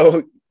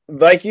so,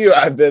 like you,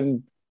 I've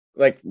been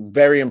like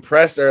very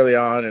impressed early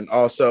on and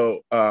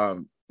also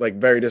like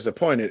very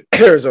disappointed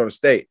at Arizona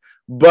State.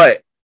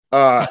 But,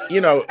 I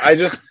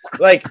just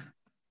like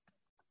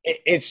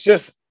it's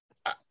just,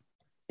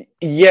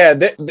 yeah,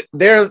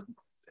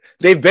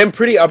 they've been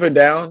pretty up and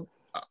down,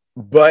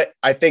 but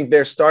I think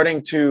they're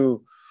starting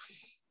to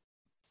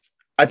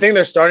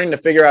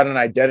figure out an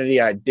identity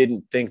I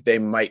didn't think they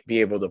might be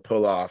able to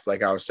pull off.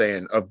 Like I was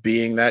saying, of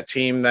being that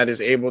team that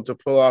is able to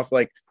pull off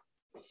like,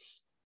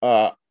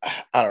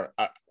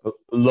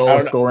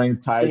 low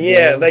scoring tie.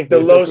 Yeah, like the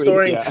low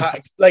scoring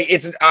tie. Like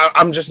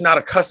I'm just not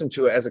accustomed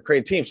to it as a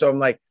great team. So I'm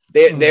like,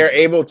 they're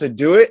able to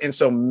do it. And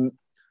so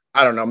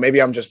I don't know,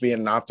 maybe I'm just being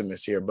an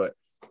optimist here, but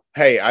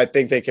hey, I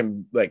think they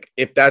can, like,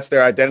 if that's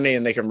their identity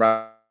and they can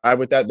ride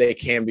with that, they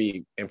can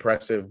be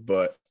impressive.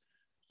 But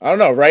I don't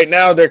know. Right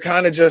now, they're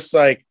kind of just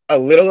like a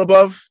little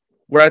above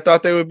where I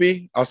thought they would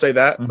be. I'll say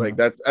that. Mm-hmm. Like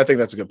that. I think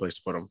that's a good place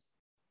to put them.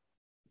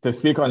 To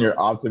speak on your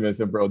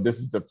optimism, bro, this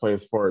is the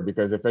place for it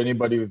because if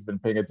anybody who's been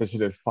paying attention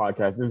to this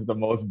podcast, this is the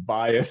most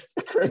biased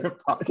creative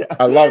podcast.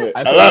 I love it.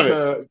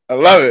 I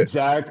love it.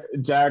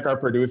 Jack, our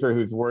producer,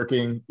 who's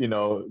working,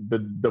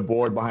 the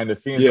board behind the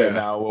scenes right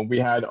now. When we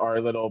had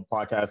our little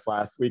podcast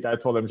last week, I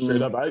told him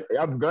straight up,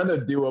 I'm gonna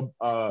do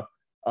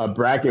a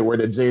bracket where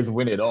the Jays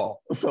win it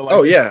all. So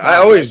like, I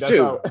always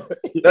do.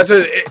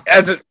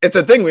 It's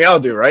a thing we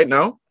all do, right?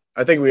 No.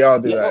 I think we all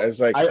do that.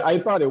 It's like I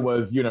thought it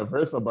was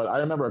universal, but I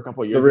remember a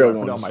couple of years ago I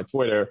put on my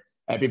Twitter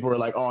And people were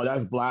like, "Oh,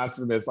 that's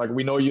blasphemous! Like,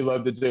 we know you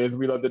love the Jays,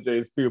 we love the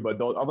Jays too, but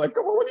don't." I'm like,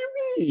 "Come on, what do you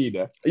mean? You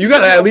gotta You're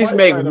at on least my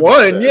make side about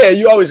one. this." Yeah,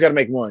 you always gotta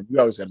make one. You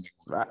always gotta make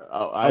one.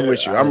 I'm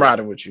with you. I'm I,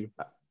 riding with you.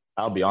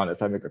 I'll be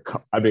honest. I make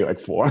like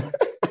four.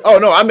 Oh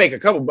no, I make a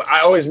couple, but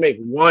I always make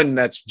one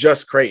that's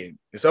just Creighton.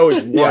 It's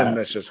always one Yeah.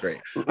 that's just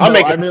Creighton. I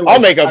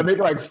make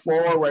like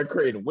four when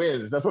Creighton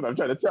wins. That's what I'm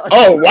trying to tell you.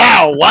 Oh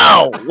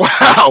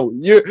wow.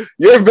 You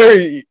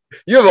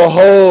have a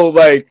whole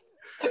like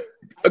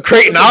a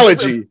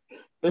Creightonology.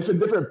 It's a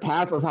different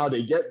path of how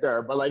they get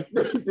there, but like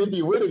they'd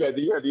be winning at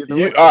the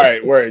end. All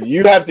right, word.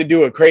 You have to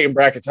do a Creighton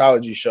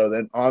bracketology show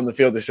then on the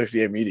Field of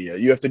 68 Media.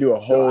 You have to do a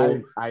whole.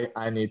 No,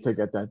 I need to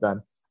get that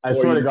done. I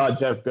swear to God,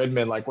 Jeff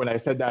Goodman, like when I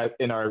said that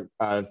in our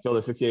Field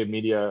of 68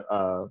 Media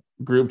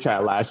group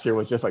chat last year,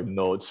 was just like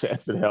no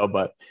chance in hell.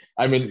 But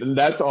I mean,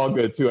 that's all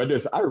good too.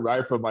 I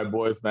ride for my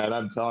boys, man.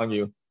 I'm telling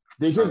you,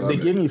 they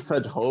give me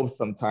such hope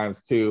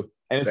sometimes too.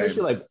 And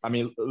especially like, I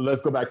mean,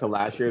 let's go back to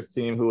last year's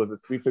team, who was a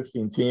Sweet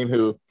 16 team.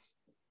 Who,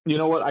 you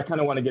know what? I kind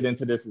of want to get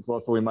into this as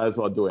well, so we might as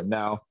well do it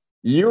now.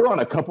 You're on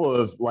a couple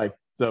of like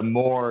the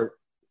more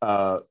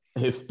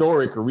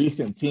historic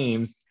recent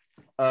teams.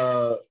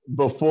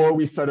 Before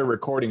we started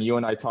recording, you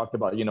and I talked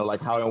about, you know,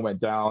 like how it went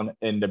down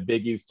in the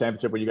Big East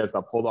championship when you guys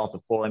got pulled off the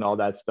floor and all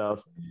that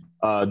stuff.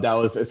 That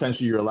was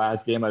essentially your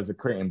last game as a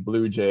Creighton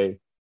Blue Jay.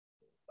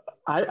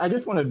 I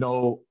just want to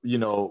know, you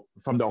know,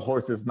 from the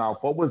horse's mouth,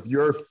 what was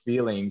your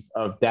feelings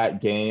of that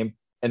game?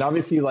 And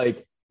obviously,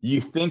 like, you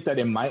think that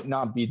it might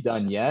not be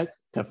done yet,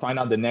 to find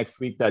out the next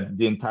week that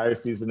the entire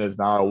season is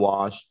now a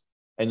wash.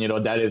 And, you know,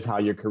 that is how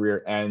your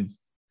career ends.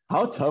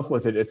 How tough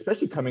was it,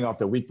 especially coming off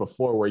the week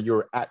before where you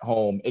were at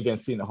home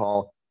against Seton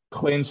Hall,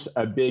 clinch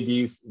a Big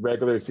East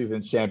regular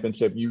season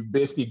championship? You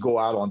basically go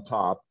out on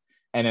top,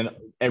 and then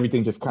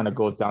everything just kind of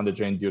goes down the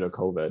drain due to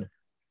COVID.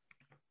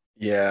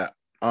 Yeah,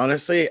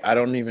 honestly, I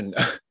don't even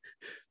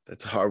 –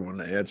 that's a hard one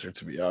to answer,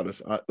 to be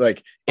honest.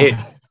 Like,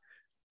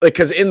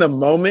 because in the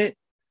moment,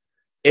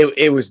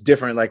 it was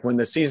different. Like, when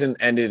the season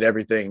ended,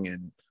 everything,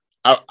 and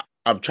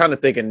I'm trying to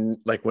think and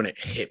like when it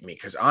hit me,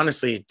 because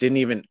honestly, it didn't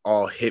even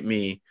all hit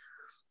me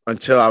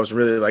until I was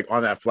really like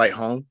on that flight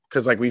home.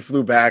 Cause like we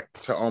flew back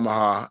to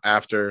Omaha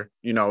after,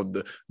 you know,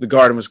 the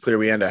garden was clear.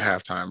 We ended at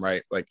halftime,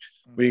 right? Like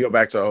we go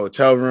back to a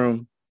hotel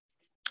room.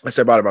 I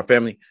said about my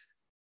family.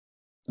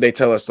 They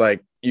tell us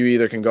like, you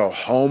either can go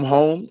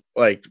home,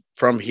 like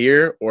from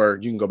here, or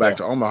you can go back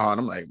to Omaha.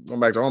 And I'm like, going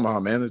back to Omaha,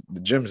 man,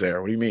 the gym's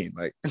there. What do you mean?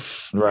 Like,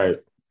 right.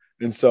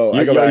 And so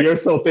I go back. You're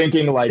still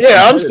thinking like,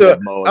 yeah, I'm still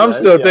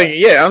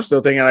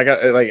thinking I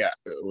got like,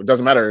 it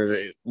doesn't matter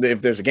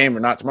if there's a game or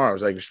not tomorrow.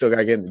 It's like, you still got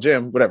to get in the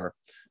gym, whatever.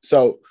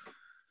 So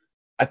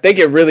I think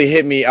it really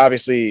hit me,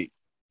 obviously,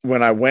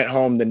 when I went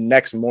home the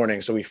next morning.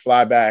 So we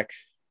fly back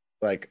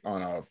like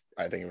on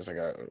I think it was like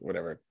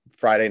a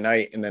Friday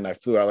night. And then I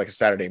flew out like a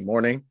Saturday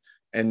morning.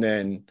 And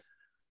then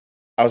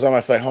I was on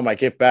my flight home. I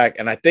get back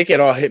and I think it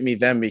all hit me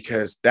then,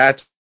 because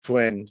that's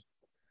when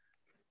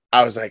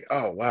I was like,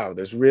 oh, wow,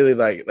 there's really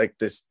like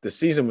this, the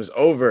season was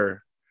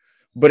over,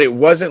 but it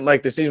wasn't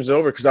like the season was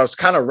over because I was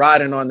kind of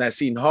riding on that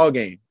Seton Hall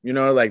game, you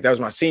know, like that was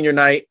my senior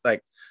night,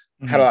 like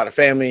had a lot of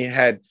family,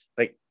 had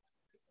like,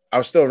 I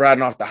was still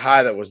riding off the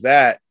high that was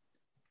that,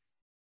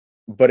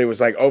 but it was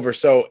like over.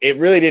 So it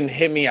really didn't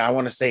hit me, I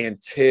want to say,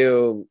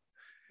 until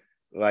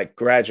like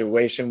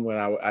graduation when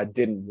I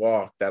didn't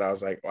walk, that I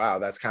was like, wow,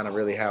 that's kind of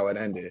really how it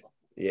ended.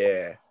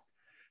 Yeah.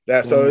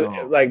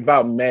 Like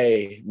about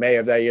May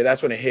of that year,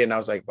 that's when it hit, and I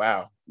was like,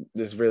 wow,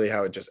 this is really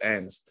how it just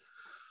ends.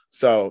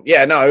 So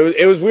yeah, no,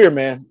 it was weird,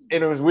 man.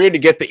 And it was weird to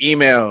get the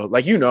email,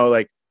 like, you know,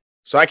 like,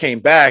 so I came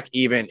back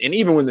even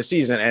when the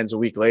season ends a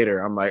week later,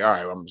 I'm like, all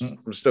right,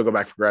 I'm still go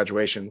back for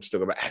graduation,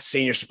 still go back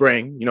senior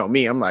spring. You know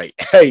me, I'm like,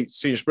 hey,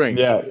 senior spring.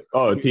 Yeah.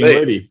 Oh, team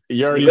ready.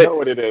 You already know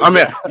what it is.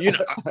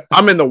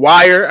 I'm in the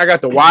wire. I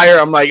got the wire.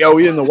 I'm like, yo,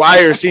 we in the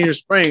wire senior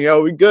spring.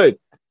 Yo, we good.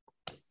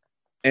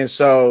 And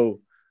so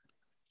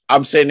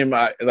I'm sitting in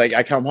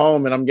I come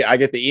home and I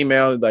get the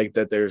email like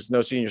that there's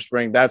no senior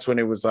spring. That's when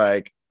it was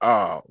like,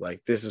 oh,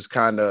 like this is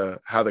kind of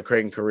how the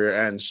Creighton career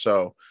ends.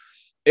 So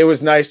it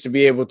was nice to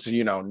be able to,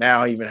 you know,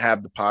 now even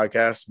have the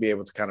podcast, be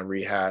able to kind of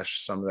rehash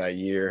some of that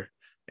year.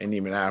 And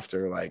even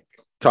after, like,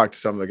 talk to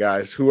some of the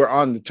guys who were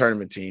on the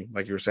tournament team,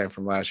 like you were saying,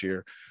 from last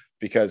year,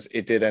 because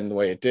it did end the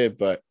way it did.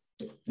 But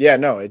yeah,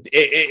 no,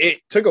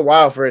 it took a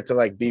while for it to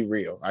like be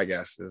real, I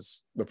guess,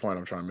 is the point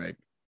I'm trying to make.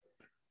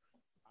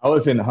 I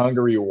was in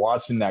Hungary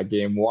watching that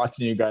game,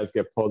 watching you guys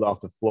get pulled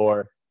off the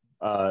floor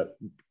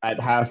at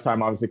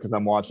halftime, obviously, because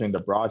I'm watching the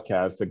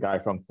broadcast. The guy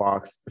from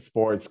Fox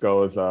Sports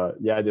goes,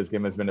 yeah, this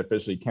game has been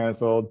officially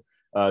canceled.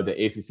 The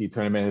ACC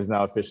tournament is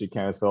now officially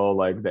canceled.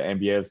 Like the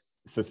NBA has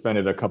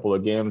suspended a couple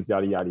of games,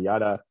 yada, yada,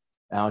 yada.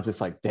 And I was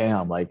just like,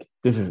 damn, like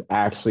this is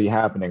actually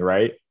happening,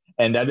 right?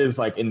 And that is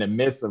like in the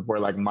midst of where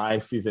like my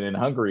season in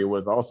Hungary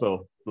was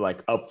also like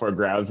up for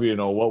grabs. We didn't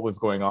know what was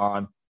going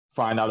on.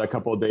 Find out a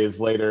couple of days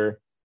later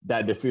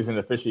that the season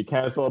officially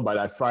canceled. By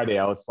that Friday,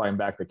 I was flying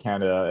back to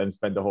Canada and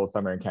spent the whole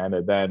summer in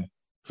Canada then.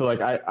 So like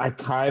I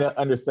kind of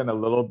understand a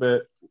little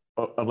bit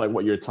of like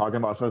what you're talking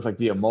about. So it's like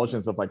the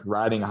emotions of like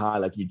riding high,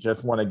 like you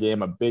just won a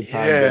game, a big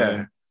time Yeah.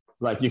 game.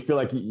 Like you feel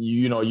like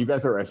you know you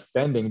guys are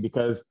ascending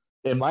because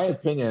in my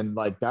opinion,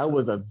 like that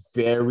was a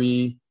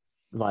very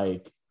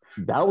like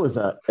that was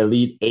a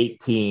elite eight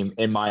team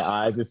in my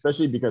eyes,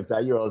 especially because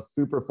that year I was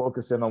super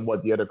focused in on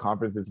what the other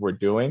conferences were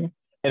doing.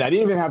 And I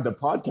didn't even have the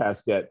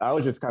podcast yet. I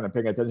was just kind of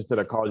paying attention to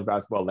the college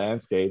basketball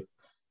landscape.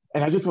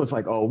 And I just was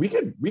like, oh, we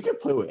could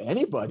play with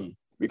anybody.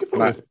 We could Can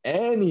play I with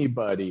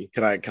anybody.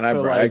 can I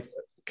So brag? like,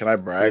 Can I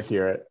brag? let's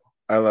hear it.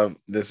 I love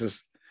this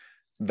is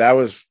that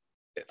was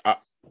uh,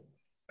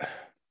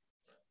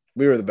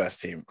 we were the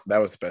best team.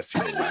 That was the best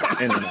team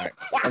in the MAC.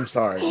 I'm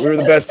sorry. We were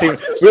the best team.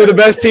 We were the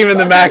best team in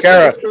the MAC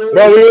era.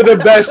 Bro, we were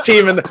the best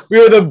team we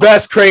were the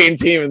best Creighton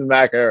team in the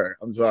MAC era.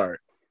 I'm sorry.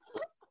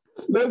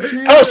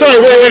 Oh, sorry.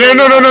 Wait.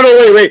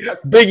 No. Wait.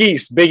 Big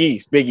East.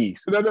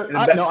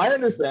 No, I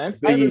understand.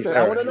 Big East I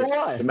era. want to know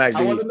why. The MAC I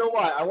Big want East. to know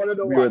why. I want to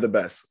know We why. were the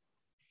best.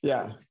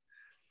 Yeah.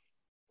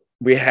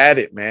 We had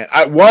it, man.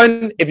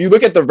 If you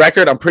look at the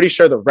record, I'm pretty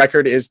sure the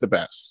record is the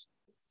best.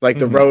 Like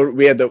the road,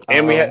 we had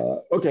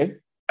okay.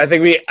 I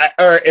think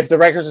or if the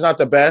record's not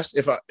the best,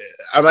 if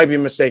I might be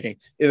mistaken,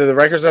 either the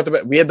record's not the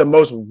best, we had the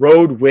most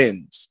road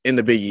wins in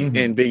the Big East,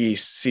 in Big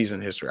East season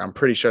history. I'm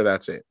pretty sure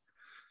that's it.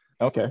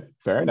 Okay,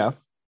 fair enough.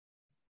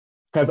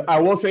 Because I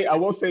will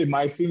say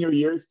my senior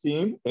year's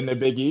team in the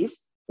Big East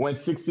went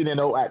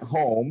 16-0 at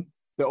home.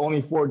 The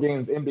only 4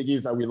 games in Big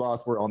East that we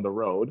lost were on the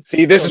road.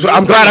 See,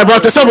 I'm glad I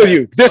brought this up with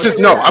you.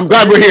 I'm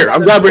glad we're here.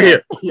 I'm glad we're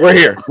here. We're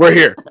here.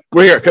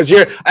 Because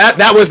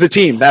that was the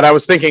team that I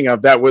was thinking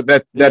of.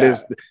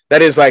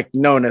 That is like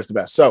known as the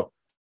best. So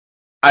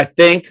I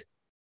think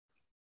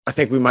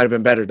we might have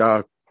been better,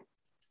 dog.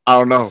 I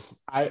don't know.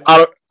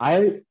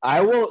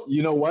 I will.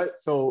 You know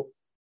what? So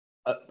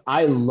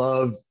I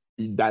loved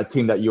that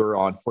team that you were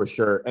on for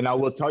sure, and I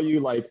will tell you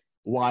like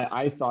why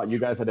I thought you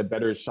guys had a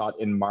better shot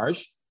in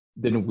March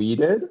than we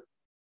did.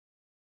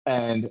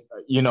 And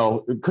you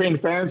know, Creighton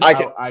fans, I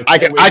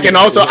can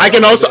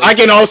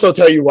also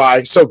tell you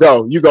why. So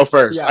you go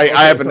first. Yeah,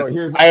 I have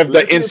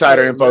the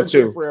insider info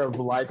too. We're of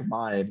like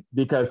mind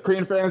because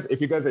Creighton fans,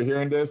 if you guys are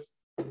hearing this,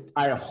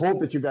 I hope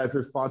that you guys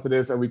respond to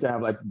this and we can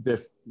have like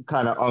this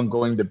kind of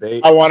ongoing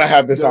debate. I want to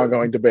have this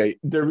ongoing debate.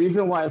 The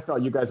reason why I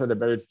felt you guys had a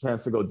better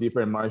chance to go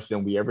deeper in March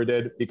than we ever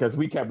did, because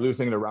we kept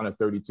losing in the round of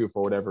 32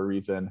 for whatever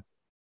reason.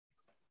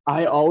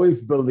 I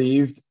always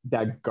believed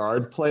that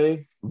guard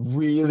play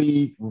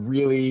really,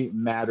 really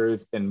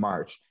matters in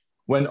March.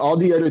 When all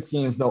the other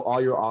teams know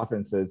all your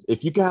offenses,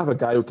 if you can have a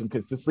guy who can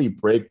consistently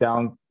break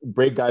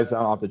guys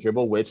down off the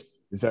dribble, which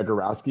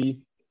Zagorowski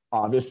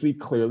obviously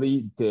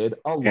clearly did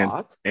a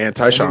lot. And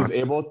Tyshawn.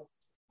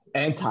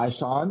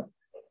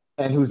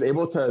 And who's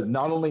able to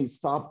not only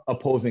stop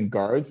opposing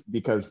guards,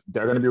 because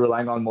they're going to be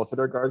relying on most of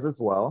their guards as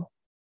well.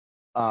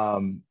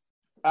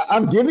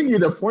 I'm giving you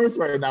the points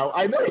right now.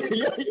 I know.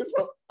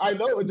 I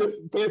know.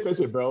 Just pay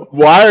attention, bro.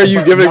 Why are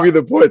you giving me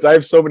the points? I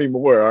have so many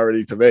more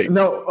already to make.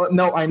 No.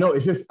 I know.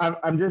 It's just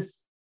I'm just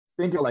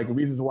thinking like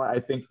reasons why I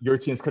think your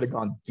teams could have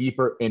gone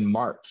deeper in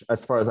March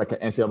as far as like an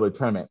NCAA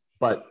tournament.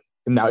 But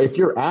now, if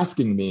you're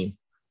asking me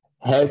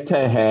head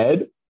to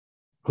head,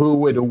 who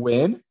would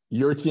win?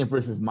 Your team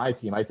versus my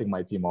team. I think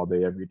my team all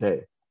day, every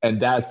day,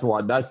 and that's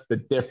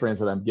the difference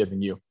that I'm giving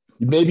you.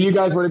 Maybe you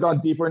guys would have gone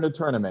deeper in the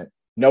tournament.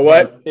 Know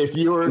what? If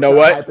you were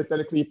to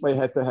hypothetically play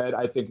head to head,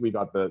 I think we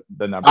got the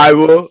number.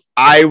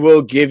 I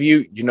will give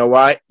you. You know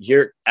why?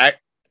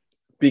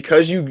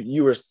 Because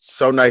you were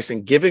so nice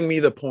in giving me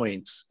the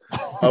points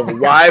of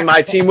why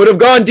my team would have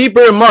gone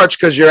deeper in March.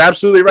 Because you're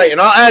absolutely right,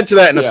 and I'll add to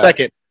that in a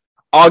second.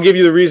 I'll give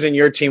you the reason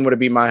your team would have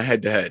beat my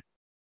head to head.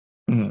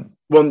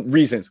 Well,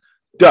 reasons.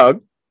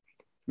 Doug,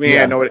 we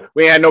had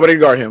nobody to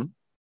guard him.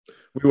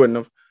 We wouldn't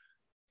have.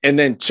 And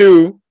then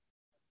 2,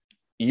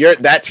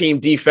 that team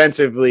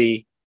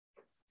defensively.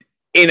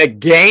 In a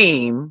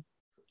game,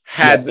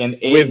 in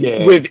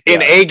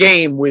a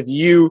game with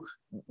you,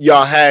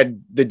 y'all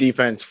had the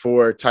defense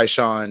for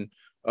Tyshawn,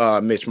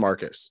 Mitch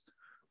Marcus.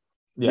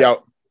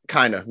 Y'all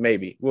kind of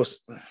maybe.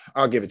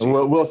 I'll give it to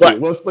you. We'll see.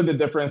 We'll split the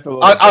difference a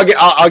little.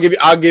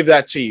 I'll give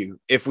that to you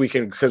if we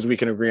can, because we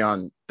can agree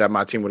on that.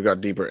 My team would have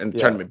got deeper in the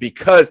tournament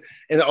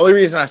and the only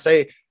reason I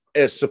say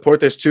is support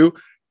this too.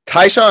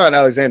 Tyshawn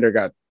Alexander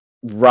got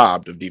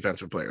robbed of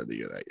Defensive Player of the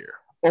Year that year.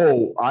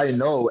 Oh, I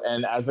know.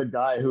 And as a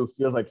guy who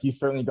feels like he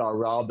certainly got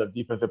robbed of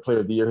Defensive Player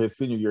of the Year his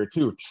senior year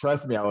too,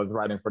 trust me, I was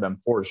riding for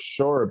them for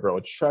sure, bro.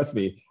 Trust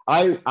me.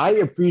 I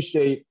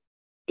appreciate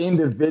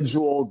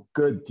individual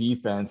good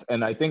defense.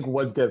 And I think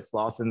what gets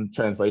lost in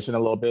translation a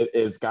little bit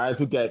is guys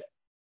who get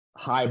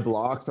high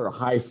blocks or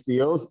high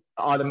steals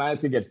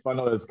automatically get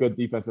funneled as good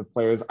defensive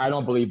players. I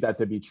don't believe that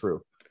to be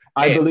true.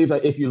 I believe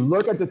that if you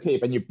look at the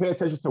tape and you pay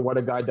attention to what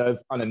a guy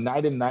does on a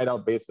night in, night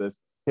out basis,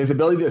 his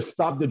ability to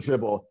stop the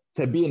dribble,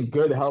 to be in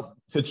good help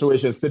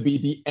situations, to be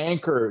the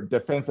anchor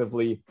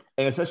defensively,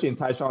 and especially in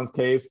Tyshawn's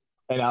case,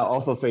 and I'll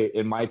also say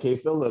in my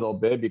case a little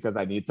bit, because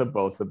I need to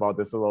boast about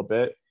this a little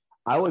bit,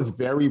 I was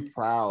very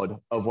proud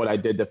of what I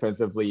did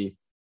defensively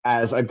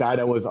as a guy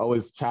that was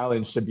always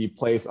challenged to be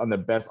placed on the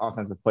best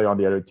offensive player on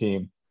the other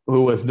team.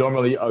 who was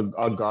normally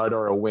a guard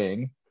or a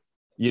wing.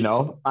 You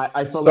know,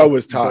 I felt So like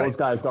was Ty. those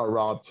guys got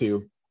robbed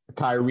too.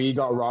 Kyrie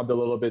got robbed a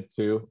little bit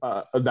too.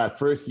 That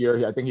first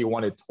year, I think he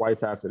won it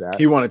twice after that.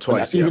 He won it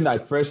twice. Even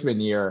that freshman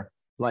year,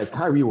 like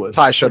Kyrie was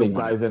Ty should have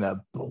putting won guys in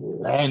a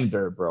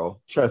blender, bro.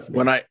 Trust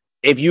me.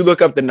 If you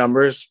look up the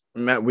numbers,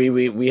 Matt,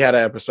 we had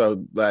an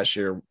episode last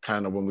year,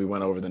 kind of when we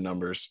went over the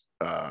numbers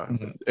in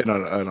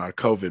our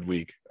COVID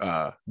week.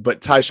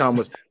 But Tyshawn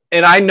was,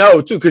 and I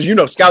know too,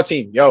 because scout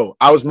team. Yo,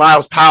 I was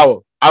Miles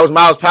Powell.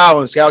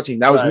 In scout team.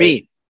 That was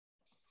me.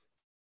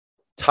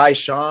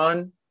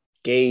 Tyshawn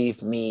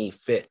gave me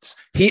fits.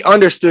 He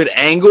understood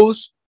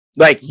angles.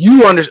 Like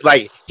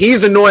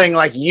he's annoying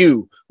like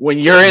you when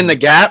you're in the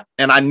gap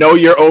and I know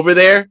you're over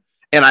there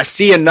and I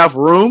see enough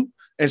room.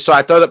 And so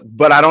I thought,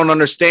 but I don't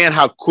understand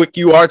how quick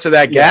you are to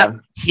that gap.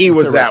 He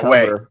was that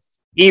way.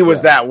 He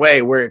was that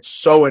way where it's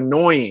so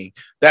annoying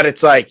that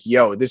it's like,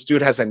 yo, this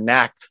dude has a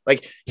knack.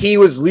 Like he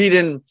was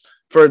leading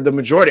for the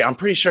majority. I'm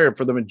pretty sure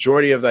for the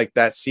majority of like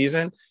that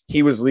season,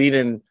 he was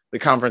leading the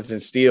conference in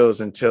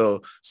steals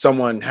until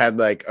someone had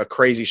like a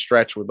crazy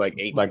stretch with like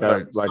 8 like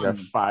a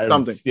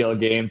 5 steal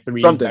game,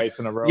 3 nights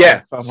in a row.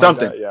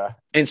 Something. Like that,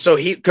 And so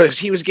because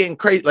he was getting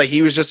crazy, like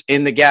he was just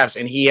in the gaps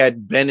and he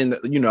had been in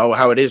the,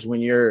 how it is when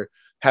you're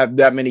have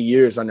that many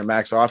years under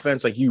max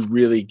offense, like you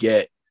really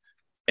get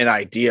an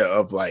idea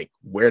of like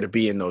where to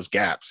be in those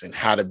gaps and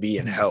how to be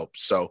in help.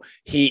 So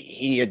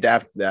he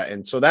adapted that.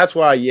 And so that's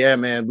why, yeah,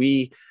 man,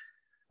 we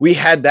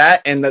had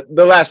that. And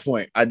the last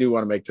point I do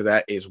want to make to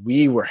that is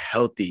we were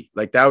healthy.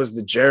 Like that was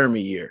the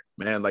Jeremy year,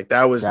 man. Like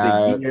that was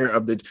the year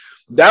of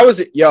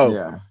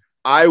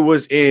I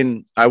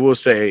will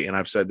say, and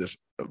I've said this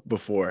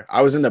before,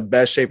 I was in the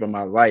best shape of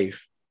my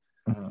life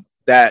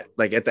that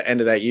like at the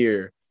end of that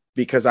year,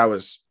 because I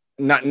was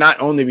not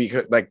only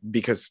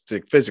because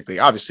physically,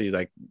 obviously,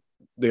 like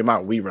the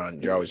amount we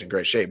run, you're always in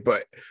great shape,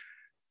 but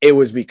it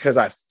was because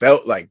I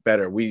felt like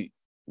better. We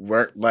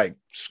weren't like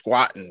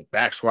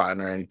back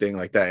squatting or anything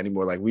like that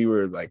anymore. Like we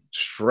were like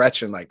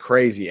stretching like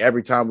crazy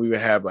every time we would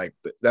have like,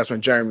 that's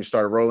when Jeremy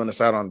started rolling us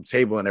out on the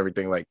table and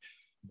everything. Like,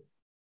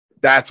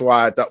 that's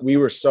why I thought we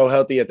were so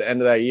healthy at the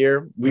end of that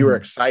year. We were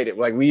excited.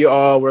 Like we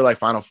all were like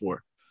Final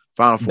Four.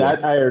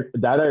 That I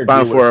agree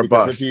Final Four or with,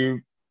 bust.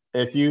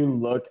 If you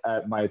look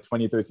at my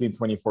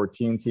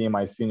 2013-2014 team,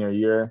 my senior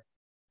year,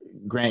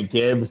 Grant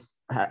Gibbs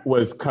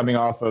was coming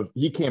off of,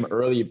 he came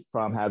early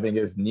from having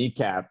his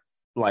kneecap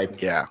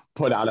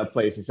put out of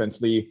place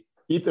essentially.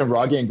 Ethan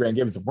Rogge and Grant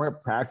Gibbs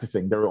weren't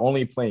practicing. They were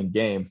only playing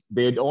games.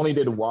 They only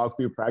did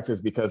walkthrough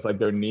practice because like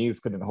their knees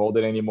couldn't hold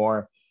it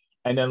anymore.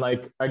 And then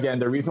like, again,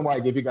 the reason why I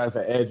gave you guys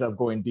the edge of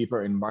going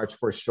deeper in March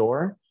for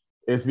sure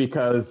is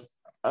because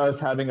us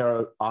having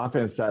an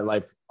offense that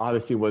like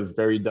obviously was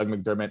very Doug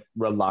McDermott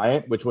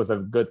reliant, which was a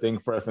good thing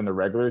for us in the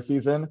regular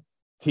season.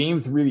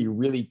 Teams really,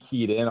 really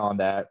keyed in on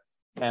that.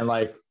 And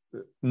like,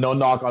 no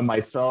knock on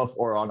myself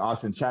or on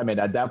Austin Chapman.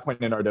 At that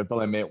point in our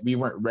development, we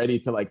weren't ready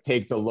to like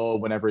take the low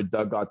whenever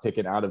Doug got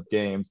taken out of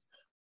games,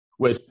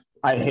 which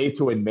I hate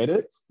to admit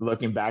it,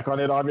 looking back on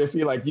it,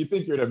 obviously, like you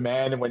think you're the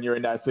man when you're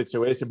in that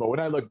situation. But when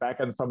I look back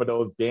on some of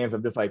those games,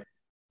 I'm just like,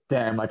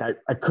 damn, like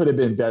I could have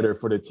been better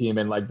for the team.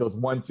 And like those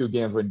 1-2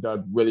 games when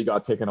Doug really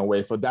got taken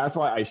away. So that's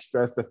why I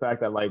stress the fact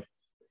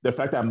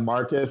that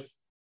Marcus,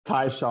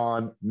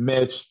 Tyshawn,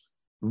 Mitch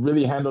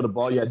really handled the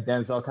ball. You had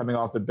Denzel coming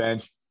off the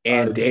bench.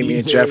 And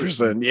Damian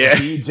Jefferson. Yeah.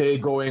 DJ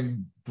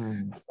going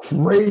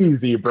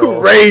crazy,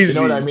 bro. You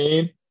know what I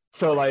mean?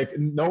 So like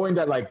knowing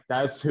that like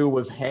that's who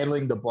was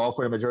handling the ball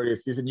for the majority of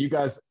the season, you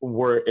guys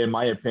were, in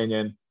my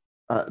opinion,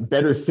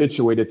 better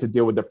situated to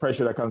deal with the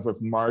pressure that comes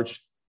with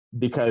March,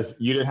 because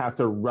you didn't have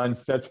to run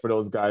sets for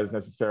those guys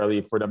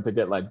necessarily for them to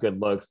get like good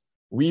looks.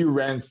 We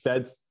ran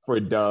sets for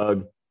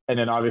Doug, and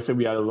then obviously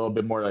we had a little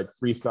bit more like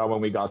freestyle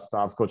when we got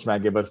stops. Coach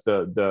Matt gave us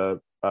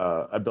the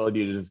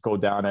ability to just go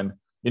down and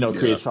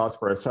create shots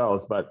for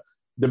ourselves. But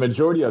the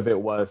majority of it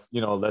was,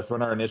 let's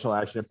run our initial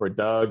action for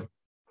Doug,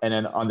 and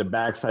then on the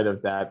backside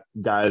of that,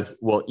 guys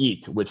will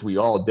eat, which we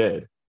all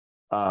did.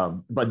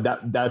 But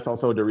that's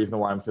also the reason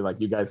why I'm saying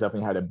like you guys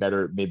definitely had a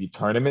better maybe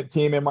tournament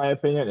team in my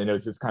opinion, and it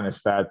was just kind of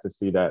sad to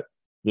see that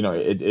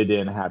it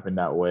didn't happen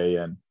that way.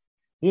 And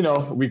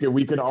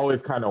we can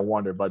always kind of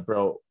wonder, but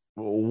bro,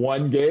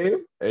 one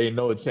game ain't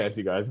no chance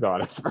you guys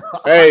got us.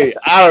 Hey,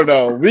 I don't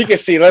know. We can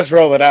see. Let's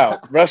roll it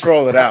out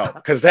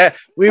because that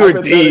we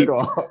were deep,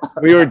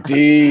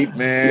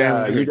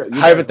 man. Yeah,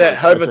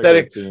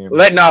 hypothetical.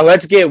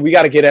 We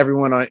got to get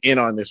everyone in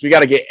on this. We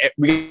got to get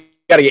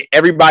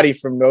everybody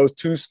from those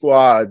two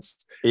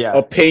squads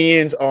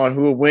opinions on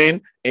who will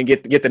win and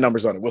get the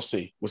numbers on it. We'll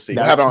see.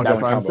 We'll have an ongoing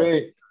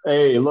combo.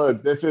 Hey,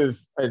 look, this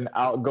is an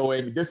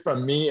outgoing. This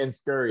from me and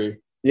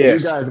Scurry.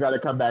 Yes. You guys got to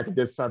come back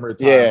this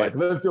summertime. Yeah. Like,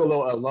 let's do a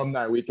little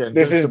alumni weekend.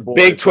 This is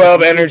Big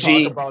 12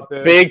 energy.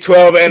 Big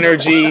 12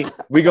 energy.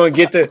 We're gonna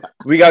get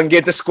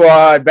the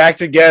squad back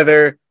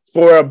together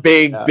for a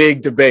big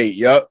debate.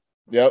 Yep.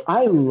 Yep.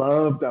 I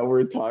love that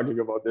we're talking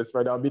about this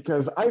right now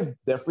because I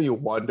definitely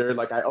wondered.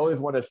 Like, I always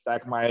want to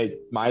stack my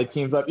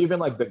teams up, even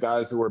like the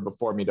guys who were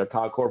before me, the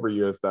Kyle Korver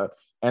years, the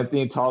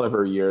Anthony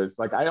Tolliver years.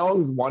 Like, I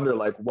always wonder,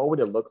 like, what would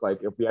it look like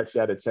if we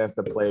actually had a chance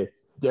to play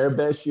their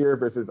best year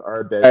versus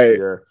our best Hey,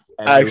 year?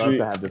 And I love to actually,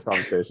 have this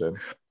conversation.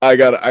 I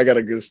got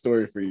a good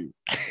story for you.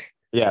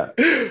 Yeah,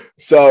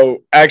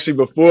 So actually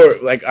before,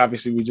 like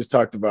obviously we just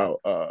talked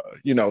about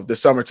the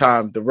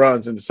summertime, the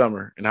runs in the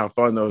summer and how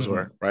fun those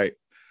were, right?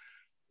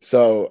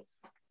 So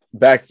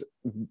back to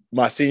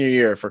my senior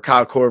year for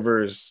Kyle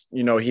Korver's,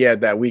 he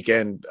had that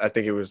weekend. I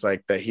think it was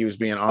like that he was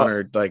being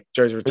honored, like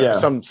jersey return, yeah.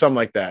 something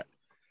like that.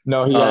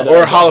 No, he had Or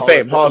the Hall of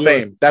Fame. Hall of he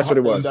was Fame. That's what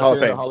it was. Hall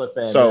of inducted in the Fame. Hall of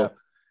Fame. Yeah. So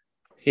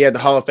he had the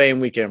Hall of Fame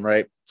weekend,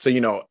 right? So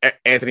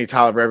Anthony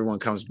Tolliver, everyone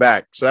comes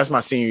back. So that's my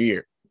senior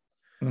year.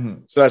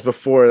 So that's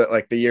before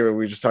like the year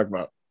we just talked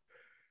about.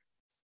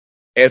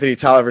 Anthony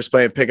Tolliver's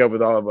playing pickup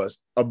with all of us.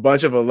 A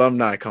bunch of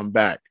alumni come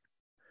back.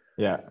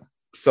 Yeah.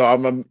 So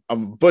I'm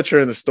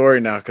butchering the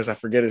story now because I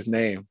forget his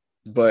name,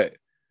 but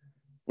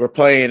we're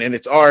playing and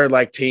it's our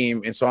like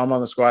team, and so I'm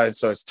on the squad. And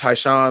so it's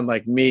Tyshawn,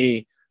 like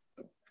me,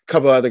 a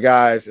couple other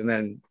guys, and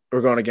then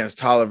we're going against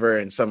Tolliver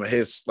and some of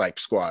his like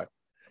squad.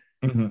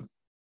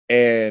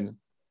 And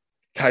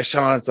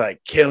Tyshawn's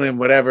like killing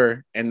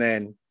whatever, and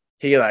then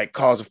he like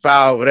calls a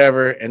foul,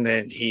 whatever, and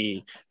then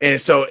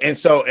so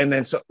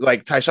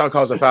like Tyshawn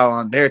calls a foul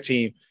on their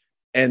team,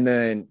 and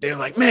then they're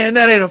like, man,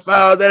 that ain't a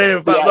foul, Yeah,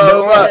 blah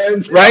blah blah.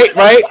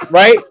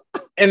 Right.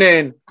 And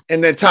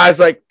then Ty's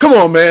like, come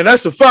on, man,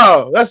 that's a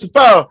foul.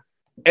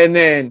 And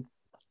then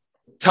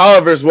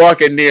Tolliver's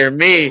walking near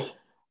me,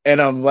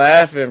 and I'm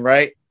laughing,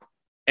 right?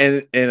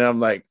 And I'm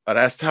like, oh,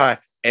 that's Ty.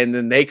 And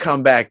then they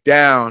come back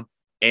down,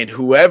 and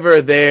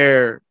whoever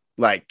their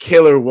like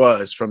killer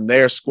was from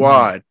their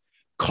squad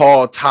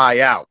called Ty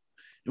out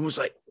and was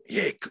like,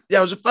 yeah,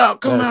 that was a foul.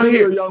 Come out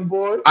here. Young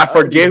boy. I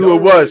forget who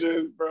it was.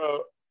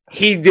 Bro.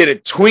 He did a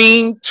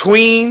tween,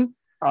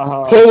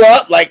 pull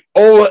up, like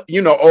old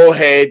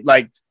head,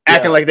 like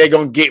acting like they're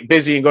going to get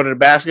busy and go to the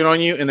basket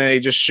on you, and then they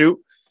just shoot.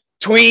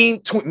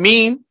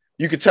 Mean.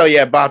 You could tell you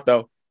at Bot,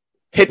 though.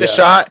 Hit the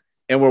shot,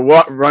 and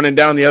we're running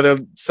down the other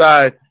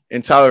side,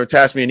 and Tyler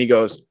tasked me, and he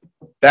goes,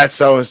 that's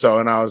so-and-so.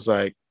 And I was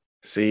like,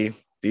 see,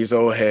 these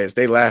old heads,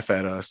 they laugh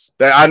at us.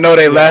 I know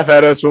they laugh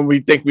at us when we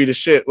think we the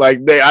shit. Like,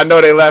 I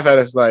know they laugh at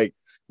us like,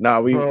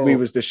 nah, we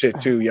was the shit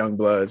too, young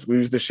bloods. We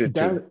was the shit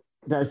too.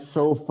 That's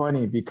so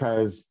funny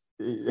because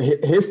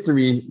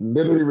history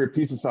literally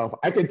repeats itself.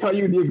 I can tell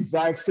you the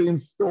exact same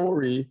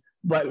story,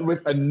 but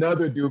with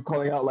another dude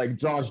calling out like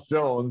Josh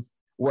Jones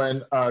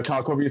when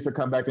Kyle Korver used to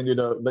come back and do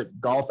the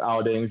golf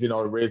outings,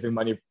 raising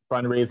money,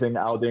 fundraising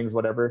outings,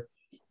 whatever.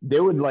 They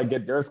would like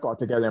get their squad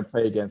together and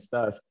play against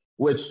us.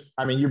 Which,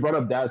 I mean, you brought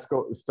up that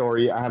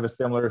story. I have a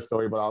similar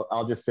story, but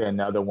I'll just say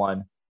another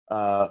one.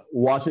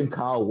 Watching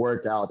Kyle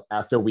work out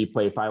after we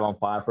played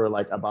 5-on-5 for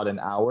like about an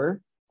hour.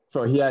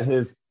 So he had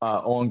his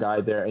own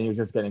guy there, and he was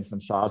just getting some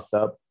shots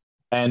up.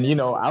 And,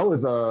 I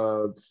was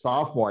a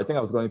sophomore. I think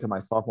I was going to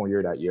my sophomore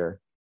year that year.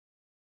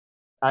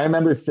 I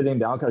remember sitting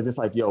down because I was just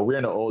like, yo, we're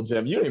in the old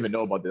gym. You don't even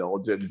know about the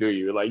old gym, do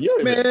you? Like, you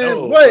don't even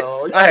know, what?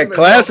 Bro. I had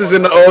classes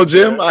in the old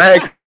gym.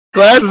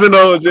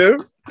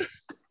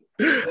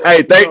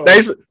 Hey,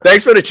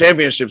 thanks for the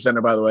championship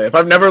center, by the way. If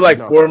I've never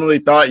formally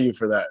thanked you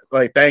for that,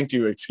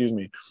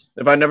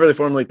 if I never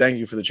formally thank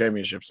you for the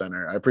championship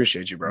center, I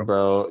appreciate you, bro.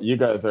 Bro, you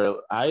guys are.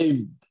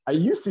 I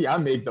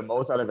make the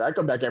most out of it. I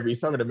come back every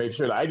summer to make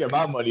sure that I get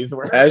my money's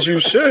worth. As you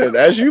should,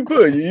 as you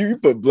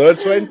put blood,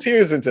 sweat, and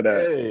tears into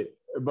that. Hey,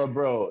 but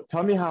bro,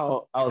 tell me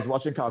how I was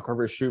watching Kyle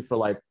Korver shoot for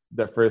like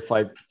the first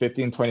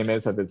 15, 20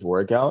 minutes of his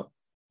workout.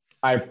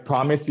 I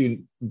promise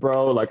you,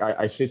 bro, like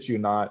I shit you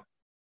not.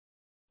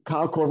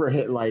 Kyle Korver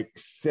hit like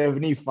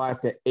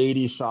 75 to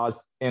 80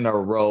 shots in a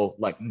row,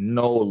 like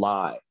no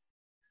lie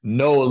in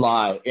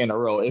a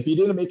row. If he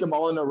didn't make them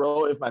all in a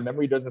row, if my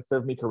memory doesn't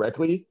serve me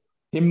correctly,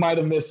 he might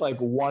have missed like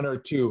one or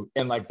two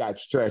in like that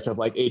stretch of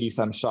like 80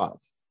 some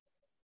shots.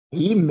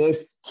 He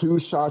missed 2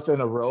 shots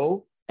in a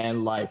row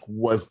and like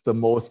was the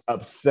most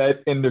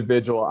upset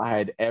individual I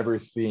had ever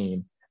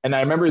seen. And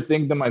I remember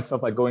thinking to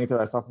myself, like going into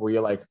that sophomore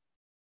year, like,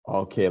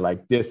 okay,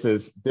 like this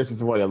is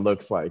what it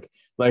looks like.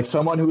 Like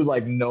someone who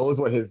like knows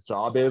what his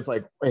job is,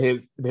 like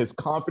his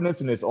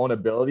confidence in his own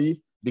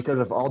ability because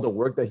of all the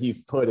work that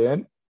he's put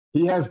in,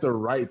 he has the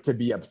right to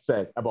be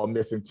upset about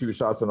missing 2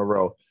 shots in a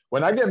row.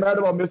 When I get mad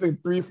about missing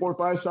 3, 4,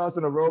 5 shots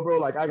in a row, bro,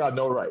 like I got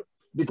no right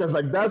because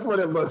like that's what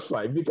it looks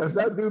like. Because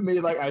that dude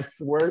made like, I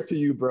swear to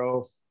you,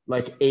 bro,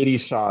 like 80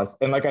 shots.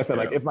 And like I said,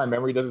 like if my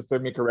memory doesn't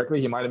serve me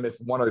correctly, he might have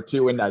missed 1 or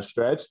 2 in that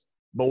stretch.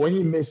 But when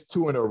he missed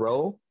 2 in a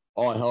row,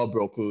 all hell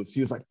broke loose.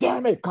 He was like,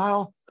 damn it,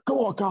 Kyle. Come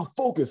on, Kyle,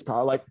 focus,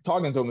 Kyle. Like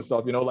talking to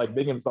himself, like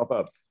bigging himself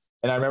up.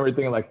 And I remember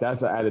thinking like,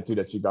 that's the attitude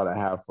that you got to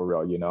have for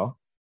real, You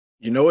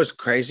know what's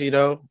crazy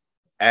though?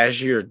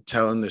 As you're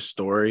telling this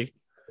story,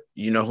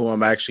 you know who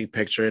I'm actually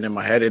picturing in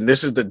my head? And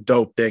this is the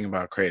dope thing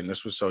about Creighton.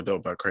 This was so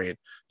dope about Creighton.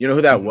 You know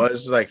who that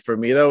was? Like for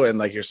me though, and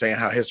like you're saying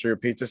how history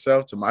repeats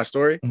itself to my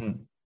story?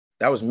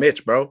 That was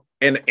Mitch, bro.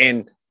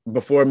 And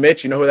before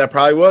Mitch, you know who that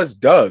probably was?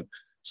 Doug.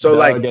 So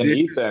like Doug and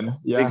Ethan.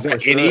 Yeah, for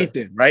exactly. sure. And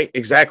Ethan, right?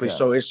 Exactly. Yeah.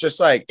 So it's just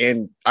like,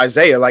 and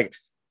Isaiah, like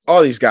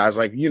all these guys,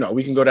 like, you know,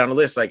 we can go down the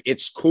list. Like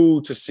it's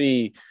cool to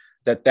see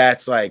that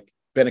that's like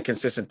been a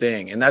consistent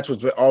thing. And that's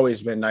what's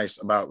always been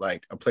nice about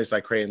like a place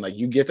like Creighton. Like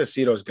you get to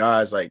see those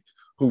guys like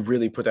who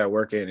really put that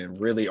work in and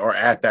really are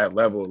at that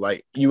level.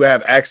 Like you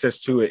have access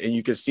to it and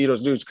you can see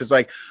those dudes. Cause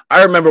like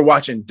I remember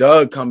watching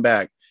Doug come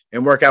back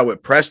and work out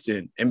with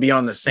Preston and be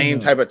on the same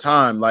type of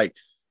time, like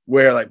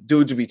where like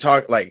dudes would be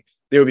talking, like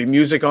there would be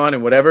music on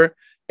and whatever.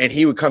 And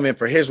he would come in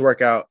for his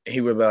workout and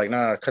he would be like,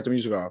 nah, cut the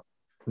music off.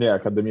 Yeah,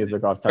 cut the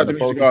music off. Cut the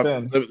music off.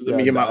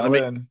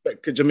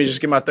 Let me just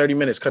get my 30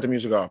 minutes, cut the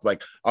music off.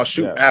 Like I'll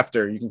shoot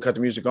after, you can cut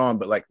the music on,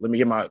 but like let me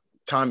get my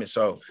time.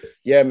 So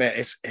yeah, man,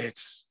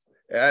 it's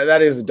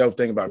that is the dope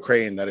thing about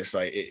Creighton, that it's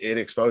like it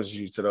exposes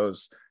you to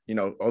those, you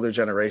know, older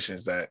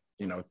generations that,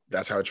 you know,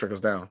 that's how it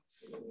trickles down.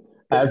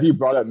 As you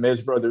brought up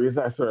Mitch, bro, the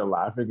reason I started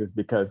laughing is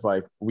because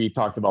like we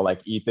talked about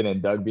like Ethan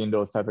and Doug being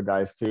those type of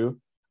guys too.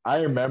 I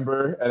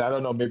remember, and I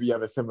don't know, maybe you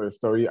have a similar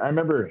story. I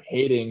remember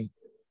hating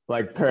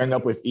like pairing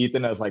up with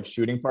Ethan as like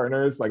shooting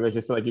partners. Like let's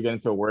just say like you get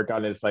into a workout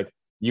and it's like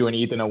you and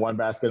Ethan in one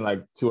basket and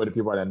like two other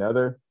people at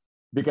another.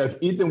 Because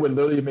Ethan would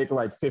literally make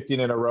like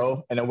 15 in a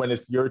row. And then when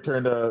it's your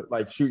turn to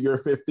like shoot your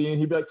 15,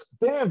 he'd be like,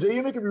 damn, Jay,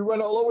 you're making me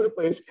run all over the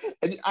place.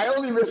 And I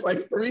only missed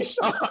like 3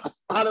 shots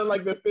out of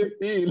like the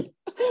 15.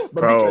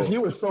 But because he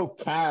was so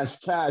cash,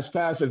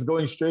 just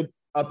going straight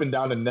up and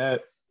down the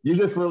net, you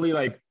just literally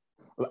like,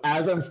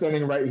 as I'm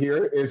standing right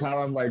here is how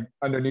I'm like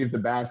underneath the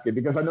basket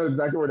because I know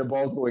exactly where the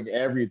ball's going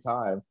every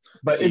time.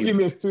 But if you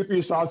miss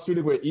 2-3 shots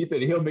shooting with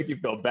Ethan, he'll make you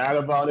feel bad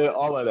about it,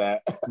 all of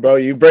that. Bro,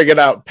 you bringing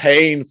out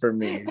pain for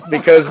me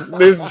because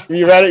this,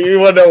 you want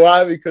to know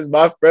why? Because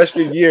my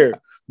freshman year,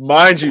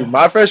 mind you,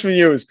 my freshman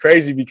year was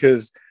crazy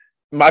because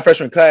my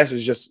freshman class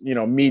was just, you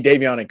know, me,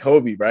 Davion, and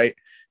Kobe, right?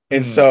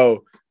 And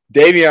so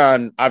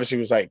Davion obviously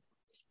was like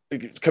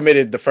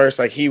committed the first,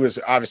 like he was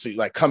obviously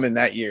like coming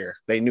that year.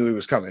 They knew he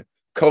was coming.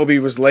 Kobe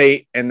was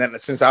late, and then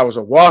since I was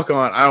a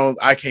walk-on,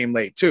 I came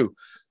late too.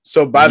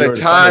 So by the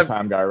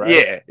time guy,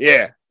 right?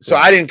 Yeah. So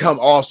I didn't come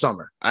all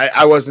summer.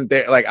 I wasn't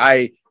there. Like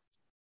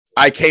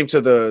I came to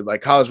the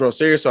like College World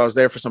Series, so I was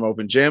there for some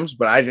open gyms,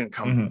 but I didn't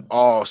come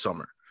all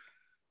summer.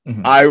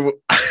 I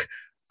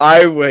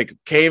like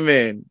came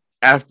in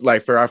after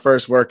like for our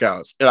first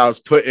workouts, and I was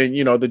put in,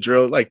 you know, the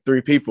drill like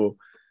 3 people,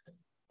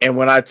 and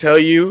when I tell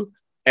you,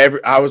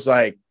 I was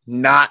like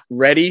not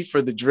ready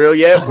for the drill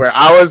yet. Where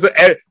I was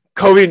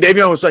Kobe and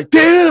Davion was like,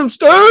 damn,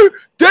 Scurry.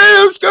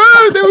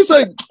 They was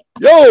like,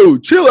 yo,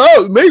 chill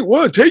out, mate.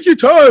 What? Take your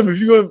time if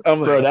you're going.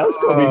 I'm like, bro, that was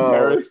Kobe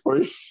Harris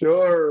for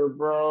sure,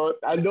 bro.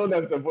 I know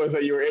that's the voice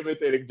that you were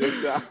imitating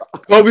just now.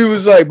 Kobe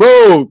was like,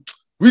 bro,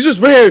 we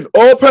just ran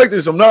all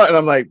practice. I'm not, and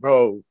I'm like,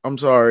 bro, I'm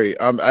sorry.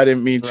 I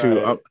didn't mean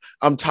to.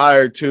 I'm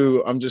tired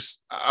too.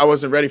 I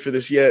wasn't ready for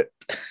this yet.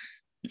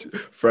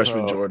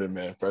 Freshman Jordan.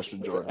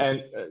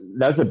 And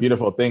that's the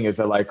beautiful thing is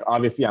that like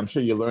obviously I'm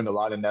sure you learned a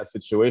lot in that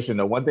situation.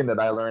 The one thing that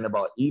I learned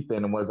about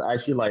Ethan was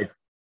actually like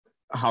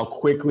how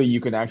quickly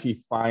you can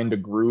actually find the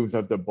grooves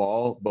of the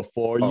ball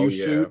before you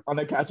shoot on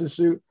a catch and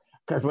shoot.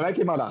 Because when I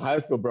came out of high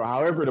school, bro,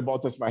 however the ball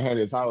touched my hand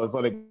is how I was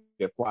letting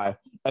it fly.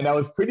 And I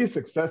was pretty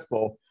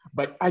successful.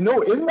 But I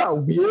know, isn't that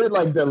weird?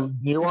 Like the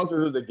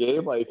nuances of the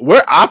game. Like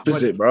we're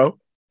opposite, bro.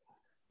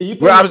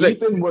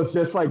 Ethan was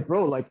just like,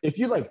 bro, like if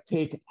you like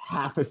take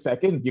half a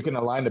second, you can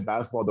align the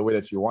basketball the way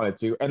that you want it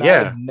to. And I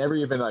had never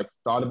even like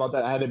thought about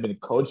that. I hadn't been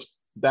coached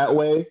that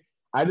way.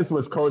 I just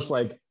was coached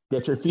like,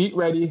 get your feet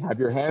ready, have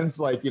your hands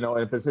like, you know,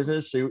 in a position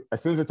to shoot.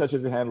 As soon as it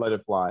touches your hand, let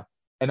it fly.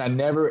 And I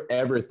never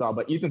ever thought,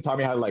 but Ethan taught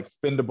me how to like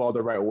spin the ball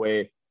the right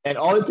way. And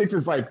all it takes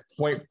is like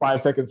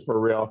 0.5 seconds for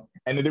real.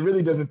 And it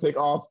really doesn't take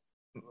off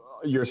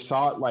your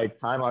shot like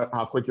time, like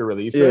how quick your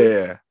release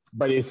is. Yeah.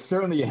 But it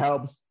certainly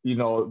helps, you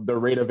know, the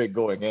rate of it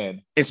going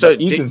in. And so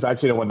Ethan's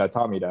actually the one that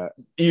taught me that.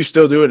 You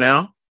still do it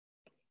now?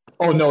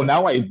 Oh, no.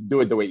 Now I do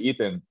it the way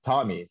Ethan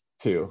taught me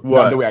to.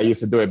 What? Not the way I used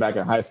to do it back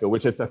in high school,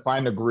 which is to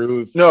find the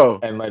grooves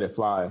and let it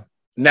fly.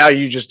 Now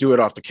you just do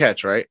it off the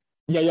catch, right?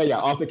 Yeah.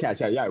 Off the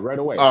catch. Yeah, right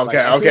away.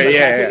 Okay, like,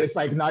 yeah. It's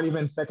like not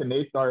even second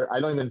nature. Or I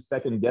don't even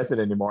second guess it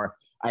anymore.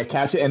 I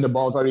catch it and the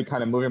ball's already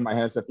kind of moving my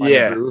hands to find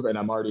the groove, and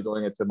I'm already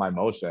going into my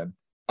motion.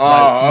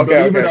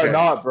 Believe it or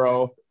not,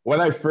 bro, when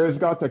I first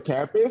got to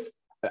campus,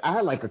 I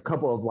had like a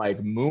couple of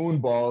like moon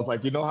balls,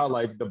 like you know how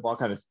like the ball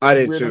kind of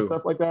spins weird and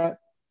stuff like that.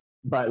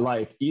 But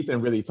like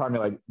Ethan really taught me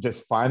like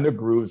just find the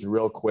grooves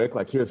real quick.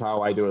 Like here's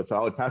how I do it. So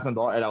I would pass the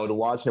ball and I would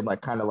watch him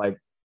like kind of like,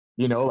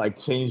 you know, like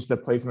change the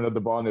placement of the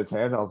ball in his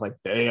hands. I was like,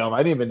 damn,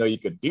 I didn't even know you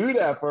could do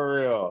that for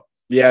real.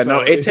 Yeah, so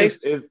no,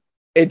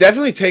 it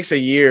definitely takes a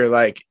year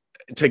like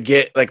to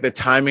get like the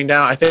timing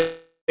down. I think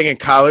in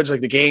college,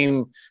 like the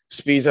game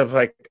speeds up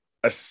like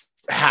a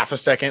half a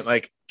second,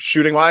 like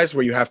shooting wise,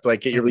 where you have to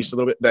like get your release a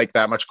little bit like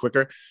that much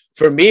quicker.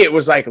 For me, it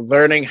was like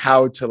learning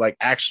how to like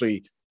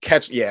actually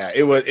catch. Yeah,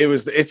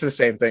 it's the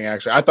same thing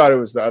actually. I thought it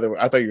was the other way.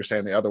 I thought you were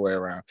saying the other way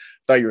around. I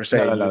thought you were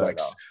saying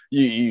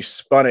you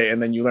spun it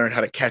and then you learned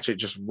how to catch it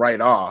just right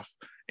off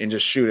and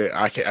just shoot it.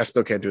 I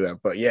still can't do that.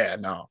 But yeah,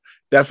 no,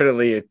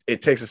 definitely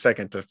it takes a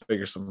second to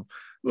figure some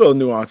little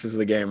nuances of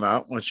the game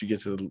out once you get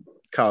to the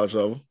college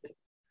level.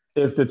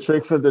 It's the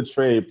tricks of the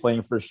trade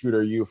playing for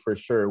shooter you for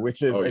sure,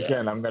 which is, Oh, yeah.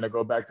 again, I'm going to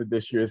go back to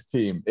this year's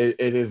team. It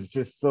is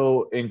just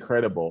so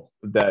incredible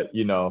that,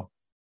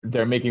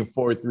 they're making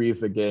 4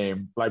 threes a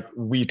game. Like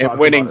we And talked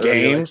winning about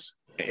earlier. games.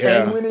 And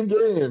Yeah. winning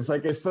games.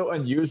 Like it's so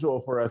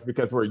unusual for us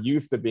because we're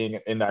used to being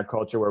in that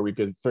culture where we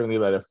could certainly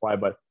let it fly.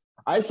 But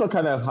I still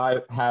kind of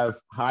have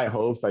high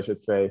hopes, I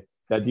should say,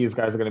 that these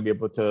guys are going to be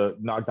able to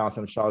knock down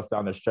some shots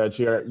down the stretch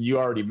here. You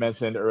already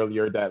mentioned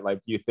earlier that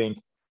like you think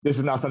this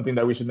is not something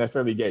that we should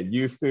necessarily get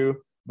used to,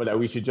 but that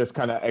we should just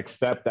kind of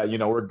accept that,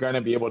 we're going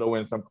to be able to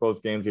win some close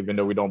games, even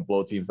though we don't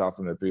blow teams out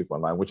from the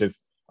 3-point line, which is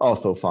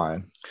also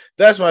fine.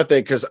 That's my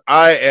thing, because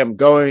I am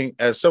going,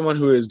 as someone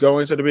who is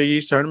going to the Big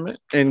East tournament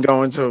and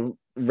going to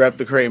rep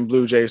the Creighton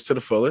Blue Jays to the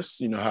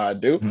fullest, you know how I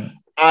do. Mm-hmm.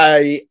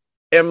 I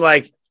am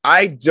like,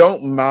 I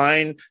don't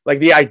mind like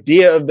the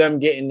idea of them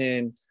getting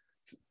in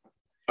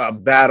a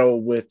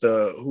battle with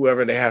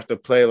whoever they have to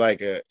play,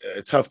 like a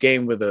tough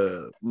game with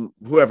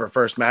whoever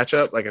first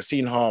matchup, like a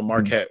Seton Hall,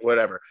 Marquette,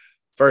 whatever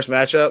first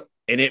matchup,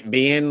 and it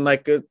being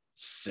like a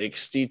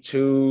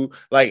 62,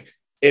 like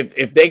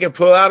if they can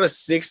pull out a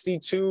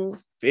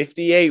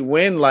 62-58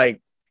 win, like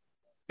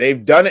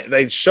they've done it.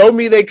 They showed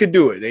me they could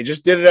do it. They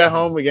just did it at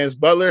home against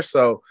Butler.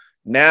 So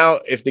now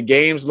if the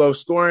game's low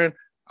scoring,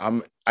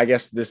 I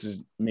guess this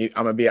is me.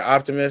 I'm gonna be an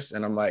optimist,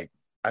 and I'm like,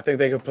 I think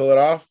they could pull it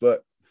off,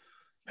 but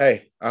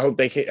hey, I hope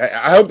they can.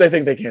 I hope they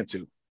think they can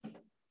too.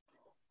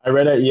 I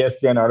read an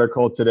ESPN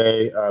article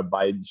today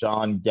by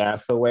John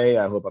Gassaway.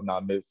 I hope I'm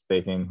not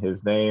mistaking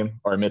his name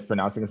or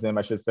mispronouncing his name,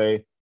 I should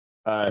say.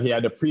 He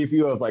had a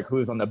preview of like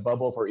who's on the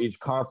bubble for each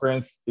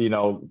conference.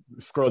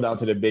 Scroll down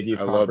to the Big East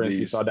conference.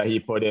 You saw that he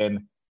put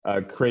in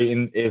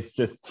Creighton is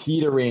just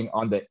teetering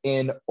on the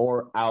in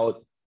or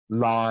out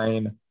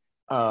line.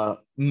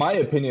 My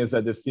opinion is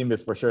that this team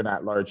is for sure an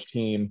at-large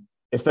team,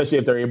 especially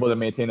if they're able to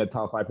maintain a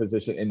top 5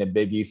 position in the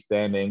Big East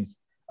standings.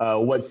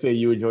 What say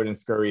you, Jordan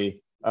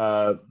Scurry?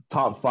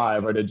 Top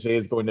 5, are the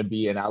Jays going to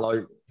be an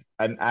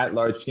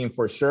at-large team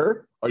for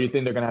sure, or do you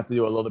think they're going to have to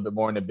do a little bit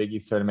more in the Big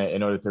East tournament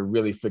in order to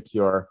really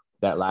secure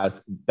that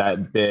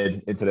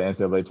bid into the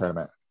NCAA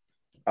tournament?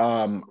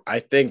 I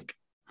think,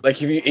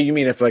 like, if you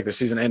mean if like the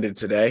season ended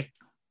today?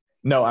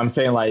 No, I'm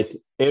saying like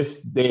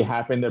if they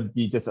happen to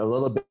be just a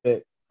little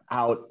bit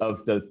out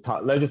of the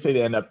top, let's just say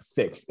they end up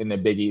 6 in the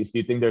Big East, do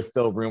you think there's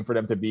still room for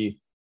them to be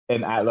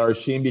an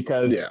at-large team?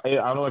 Because I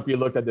don't know if you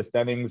looked at the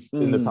standings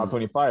in the top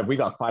 25, we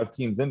got 5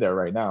 teams in there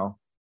right now.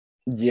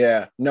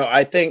 Yeah, no,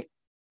 I think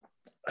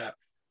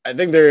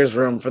there is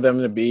room for them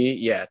to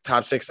be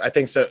top 6. I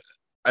think so.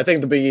 I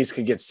think the Big East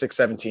could get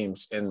 6-7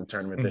 teams in the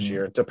tournament this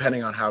year,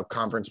 depending on how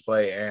conference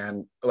play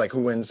and like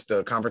who wins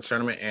the conference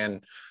tournament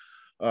and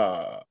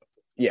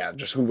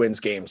just who wins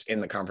games in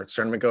the conference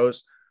tournament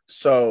goes.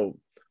 So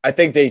I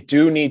think they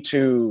do need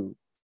to,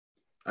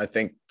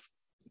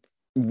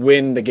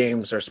 win the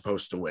games they're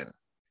supposed to win.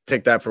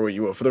 Take that for what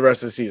you will for the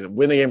rest of the season.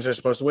 Win the games they're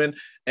supposed to win,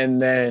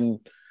 and then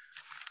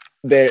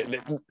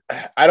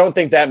I don't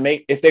think that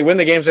if they win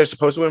the games they're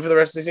supposed to win for the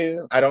rest of the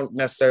season, I don't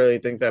necessarily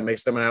think that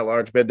makes them an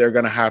at-large bid. They're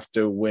going to have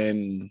to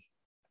win.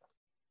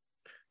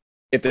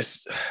 If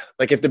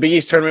the Big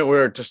East tournament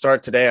were to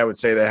start today, I would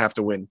say they have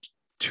to win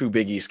 2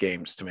 Big East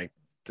games to make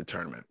the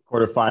tournament.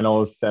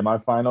 Quarterfinals,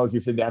 semifinals.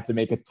 You said they have to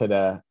make it to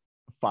the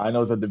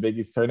finals of the Big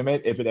East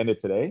tournament if it ended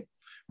today?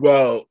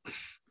 Well,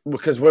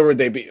 because where would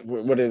they be?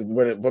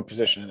 What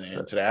position are they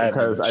in today?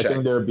 Because I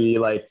think there would be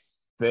like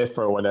 5th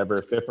or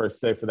whatever, 5th or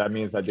 6th. So that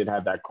means that they'd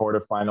have that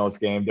quarterfinals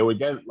game. They would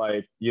get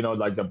like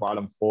the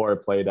bottom 4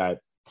 play that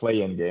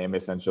play-in game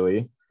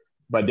essentially,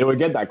 but they would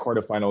get that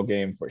quarterfinal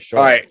game for sure.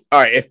 All right.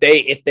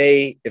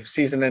 If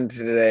season ended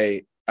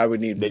today, I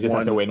would need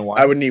have to win one.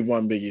 I would need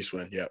 1 Big East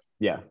win. Yep.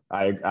 Yeah,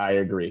 I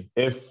agree.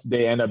 If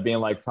they end up being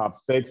like top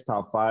 6,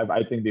 top 5,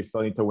 I think they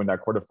still need to win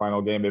that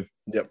quarterfinal game. And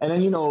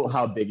then you know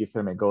how Big East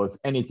tournament goes.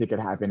 Anything could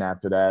happen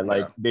after that.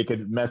 Like they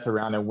could mess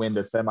around and win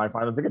the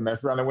semifinals. They could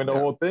mess around and win the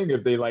whole thing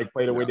if they like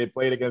play the way they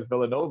played against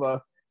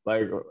Villanova.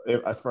 Like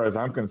as far as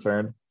I'm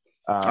concerned,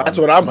 that's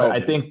what I'm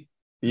hoping. I think.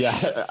 Yeah,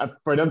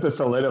 for them to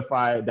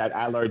solidify that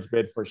at-large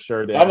bid for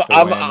sure.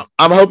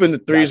 I'm hoping the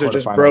threes are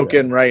just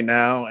broken right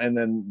now, and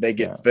then they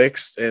get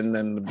fixed, and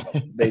then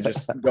they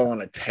just go on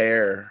a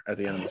tear at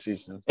the end of the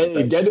season.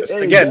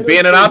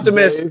 Being an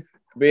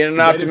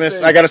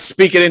optimist, I got to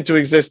speak it into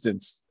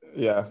existence.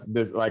 Yeah,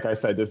 like I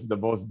said, this is the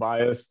most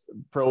biased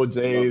pro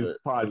Jays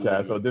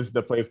podcast, so this is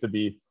the place to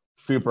be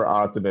super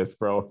optimist,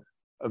 bro.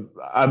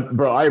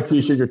 I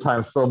appreciate your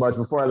time so much.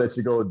 Before I let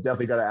you go,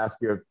 definitely got to ask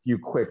you a few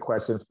quick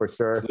questions for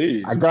sure.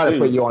 Please, I got to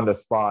put you on the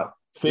spot.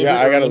 I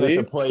got to leave.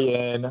 To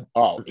play in.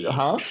 Oh,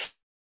 huh?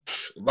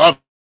 Love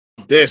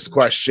this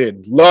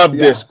question.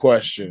 This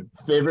question.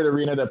 Favorite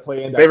arena to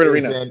play in? Favorite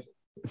arena?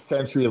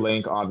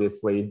 CenturyLink,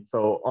 obviously.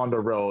 So on the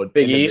road.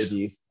 Big East.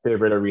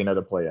 Favorite arena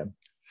to play in?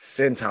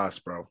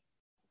 Cintas, bro.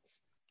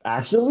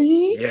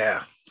 Actually?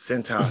 Yeah,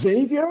 Cintas.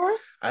 Xavier?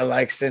 I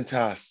like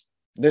Cintas.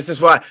 This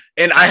is why,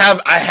 and I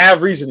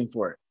have reasoning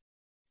for it.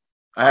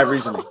 I have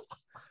reasoning.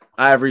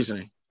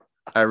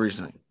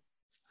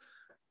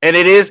 And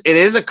it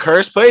is a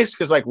cursed place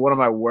because like one of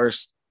my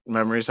worst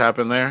memories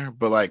happened there,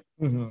 but like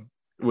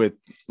with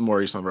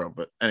Maurice Monroe.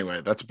 But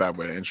anyway, that's a bad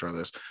way to intro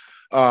this.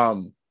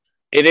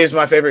 It is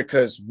my favorite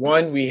because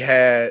one, we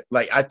had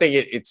like I think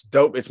it's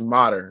dope. It's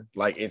modern,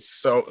 like it's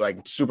so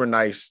like super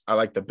nice. I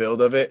like the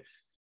build of it.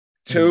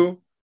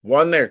 Two,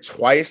 won there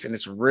twice, and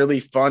it's really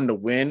fun to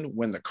win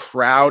when the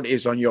crowd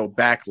is on your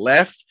back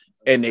left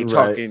and they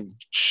talking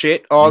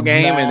shit all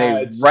game and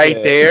they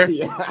right there.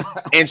 Yeah.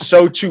 And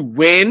so to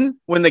win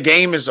when the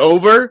game is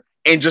over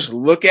and just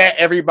look at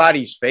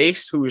everybody's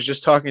face who was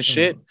just talking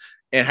shit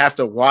and have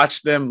to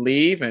watch them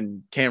leave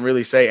and can't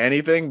really say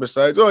anything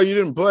besides, oh, you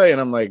didn't play. And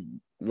I'm like,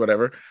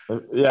 whatever.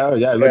 Yeah.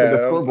 Look at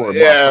the scoreboard.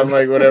 Yeah, I'm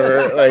like,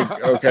 whatever.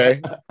 Like,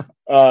 okay.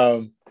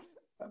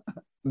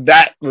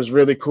 That was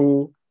really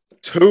cool.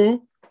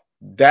 Two,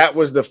 that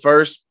was the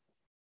first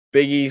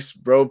Big East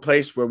road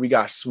place where we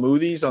got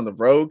smoothies on the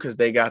road because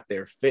they got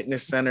their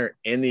fitness center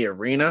in the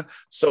arena.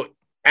 So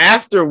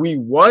after we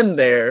won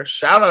there,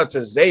 shout out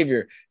to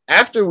Xavier.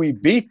 After we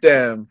beat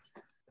them,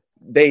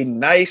 they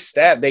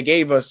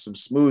gave us some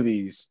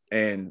smoothies,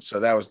 and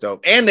so that was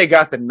dope. And they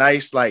got the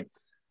nice, like,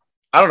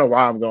 I don't know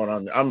why I'm going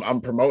on.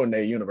 I'm promoting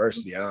their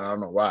university. I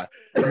don't know why.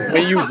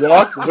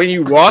 When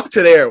you walk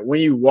to their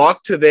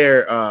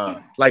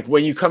like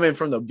when you come in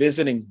from the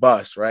visiting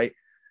bus, right?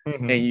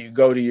 And you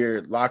go to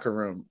your locker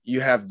room,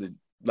 you have the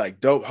like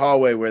dope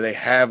hallway where they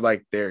have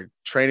like their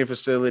training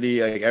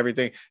facility, like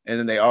everything. And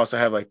then they also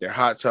have like their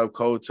hot tub,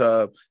 cold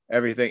tub,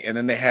 everything. And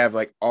then they have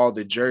like all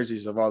the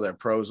jerseys of all their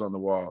pros on the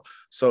wall.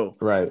 So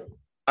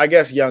I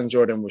guess young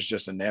Jordan was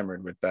just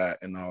enamored with that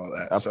and all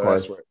that. So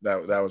that's where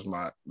that was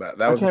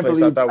the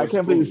place I thought was cool.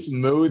 I can't believe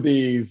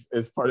smoothies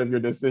is part of your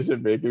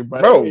decision making.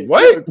 Bro,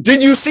 what?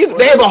 Did you see?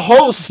 They have a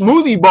whole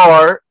smoothie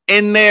bar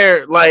in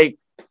there, like,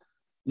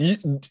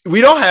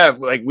 we don't have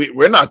like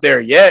we're not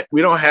there yet.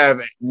 We don't have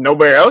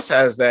nobody else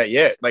has that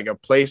yet. Like a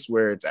place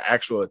where it's an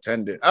actual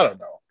attendant. I don't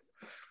know.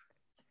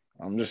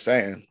 I'm just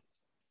saying.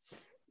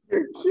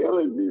 You're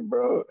killing me,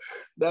 bro.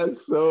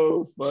 That's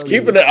so funny. Just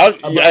keeping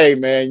it. Hey,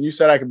 man, you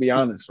said I could be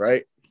honest,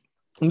 right?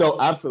 No,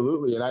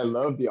 absolutely, and I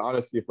love the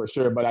honesty for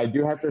sure. But I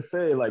do have to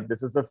say, like,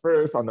 this is the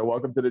first on the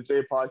Welcome to the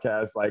J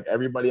podcast. Like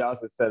everybody else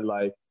has said,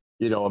 like,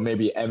 you know,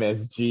 maybe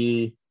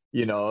MSG.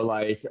 You know,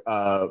 like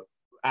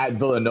at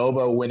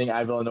Villanova, winning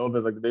at Villanova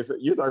is like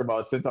you're talking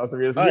about Cintas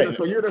 3 years. Right.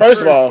 So you're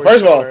first of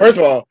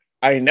all,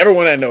 I never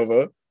won at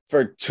Nova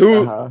for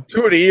two of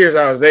the years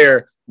I was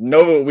there.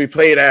 Nova, we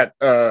played at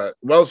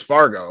Wells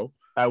Fargo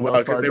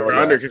because they were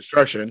under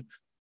construction.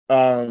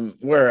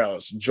 Where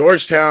else?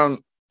 Georgetown.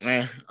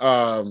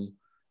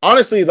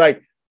 Honestly,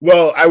 like,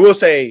 well, I will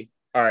say,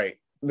 all right,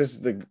 this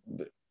is the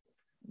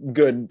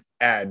good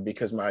ad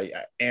because my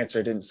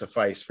answer didn't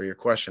suffice for your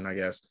question, I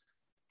guess.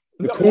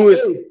 The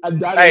coolest.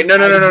 Hey,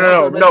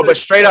 no. But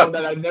straight up,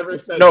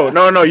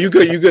 no. You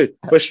good.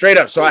 But straight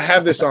up. So I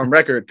have this on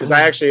record because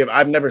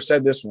I've never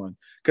said this one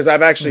because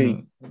I've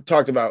actually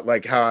talked about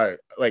like how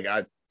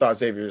I thought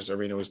Xavier's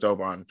arena was dope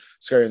on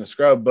Scurry and the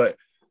Scrub, but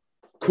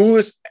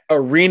coolest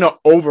arena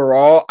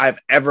overall I've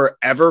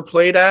ever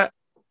played at,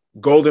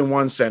 Golden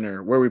One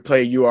Center, where we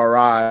played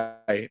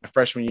URI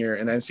freshman year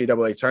in the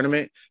NCAA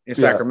tournament in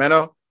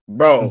Sacramento.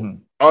 Bro,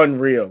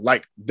 unreal.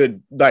 Like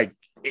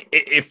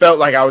it felt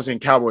like I was in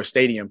Cowboy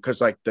Stadium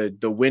because like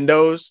the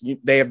windows,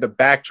 they have the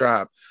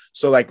backdrop.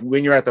 So like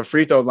when you're at the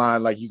free throw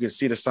line, like you can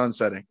see the sun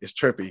setting. It's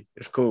trippy.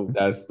 It's cool.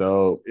 That's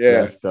dope.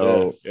 Yeah. That's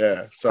dope.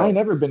 Yeah. So I've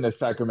never been to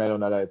Sacramento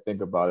now that I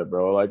think about it,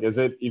 bro. Like, is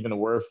it even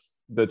worth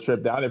the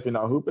trip down if you're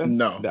not hooping?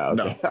 No.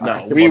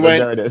 Right, We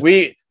went.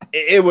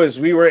 It was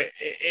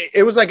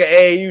like an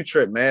AAU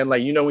trip, man.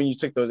 Like, you know, when you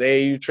took those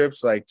AAU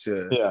trips, like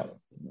to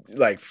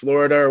like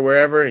Florida or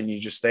wherever, and you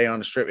just stay on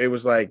the strip. It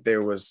was like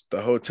there was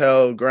the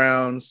hotel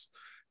grounds,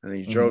 and then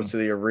you drove to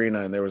the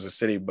arena, and there was a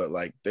city, but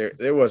like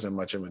there wasn't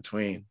much in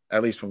between.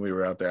 At least when we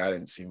were out there, I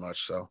didn't see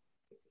much. So,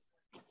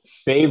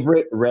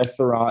 favorite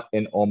restaurant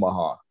in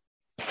Omaha?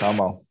 Come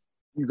on,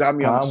 you got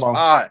me on the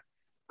spot.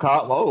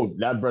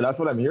 Bro, that's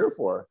what I'm here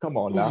for. Come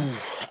on now.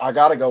 I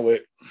gotta go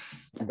with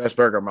best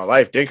burger of my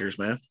life, Dinkers,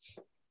 man.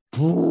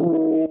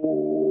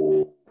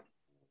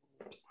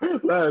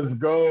 Let's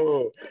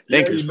go.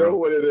 Dinkers, you know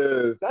what it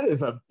is. That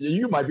is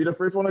you might be the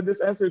first one to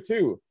this answer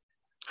too.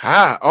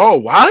 Oh,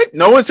 what?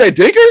 No one said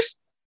Dinkers?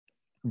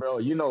 Bro,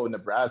 you know,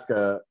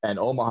 Nebraska and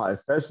Omaha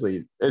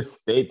especially, it's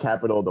state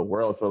capital of the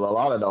world. So a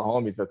lot of the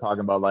homies are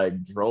talking about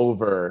like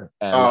Drover.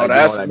 And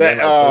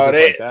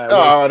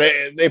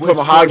they put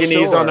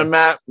Mahogany's on the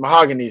map.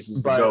 Mahogany's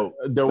is the GOAT.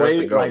 The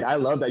way, like, I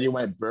love that you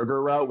went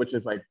burger route, which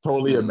is like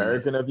totally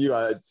American of you.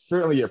 I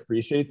certainly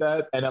appreciate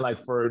that. And then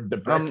like for the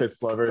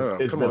breakfast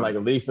lovers, it's been like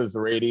Lisa's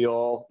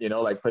Radial, you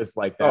know, like places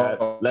like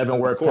that.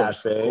 Leavenworth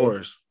Cafe. Of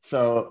course.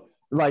 So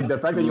like the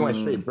fact that you went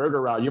straight burger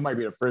route, you might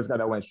be the first guy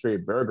that went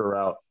straight burger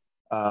route.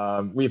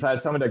 We've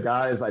had some of the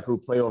guys like who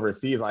play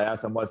overseas. I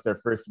asked them what's their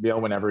first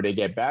meal whenever they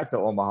get back to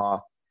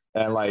Omaha,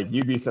 And like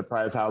you'd be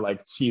surprised how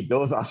like cheap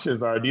those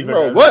options are. These are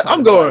Bro, guys what?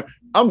 talking about,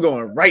 I'm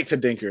going right to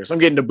Dinkers. I'm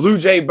getting the Blue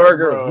Jay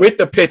burger bro. with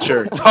the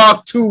pitcher.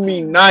 Talk to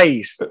me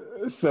nice.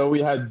 So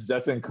we had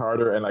Justin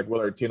Carter and like Will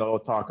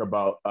Artino talk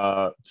about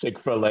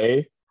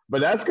Chick-fil-A, but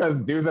that's because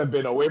dudes have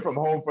been away from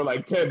home for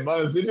like 10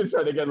 months. They just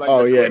trying to get like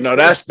Oh the yeah, quick no,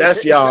 fix.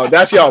 that's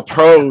y'all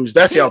pros.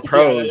 That's y'all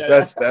pros.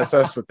 Yeah.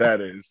 That's what that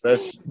is.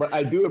 That's But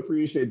I do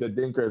appreciate the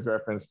Dinkers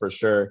reference for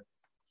sure.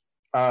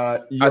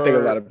 I think a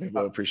lot of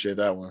people appreciate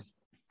that one.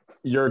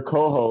 Your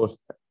co-host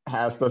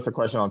asked us a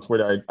question on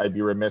Twitter. I'd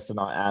be remiss to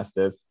not ask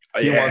this.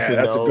 He Yeah, wants to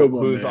that's a know good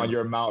one, who's man. on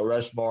your Mount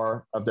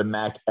Rushmore of the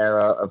Mac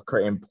era of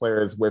Creighton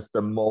players with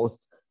the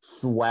most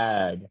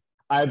swag,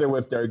 either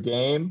with their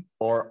game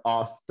or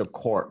off the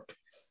court.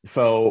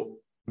 So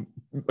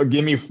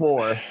give me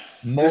four.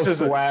 Most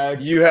swag.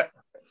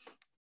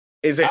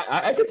 Is it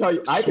I can tell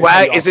you.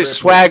 swag? Is it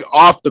swag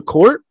off the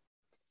court?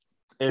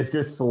 It's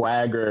just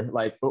swagger.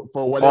 Like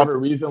for whatever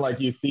reason, like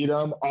you see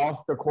them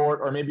off the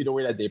court, or maybe the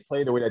way that they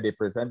play, the way that they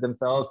present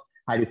themselves,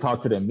 how they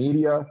talk to the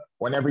media.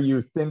 Whenever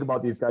you think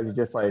about these guys, you're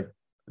just like,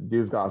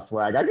 dude's got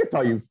swag. I can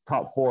tell you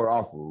top four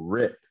off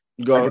rip.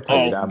 Go. I can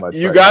tell you that much.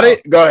 You got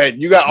it? Go ahead.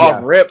 You got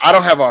off rip. I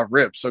don't have off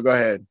rip, so go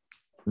ahead.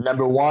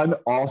 Number one,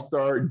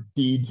 all-star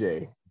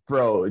DJ.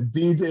 Bro,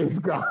 DJ's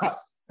got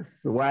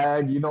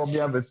swag. You know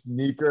me, I'm a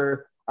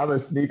sneakerhead.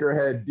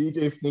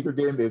 DJ sneaker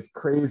game is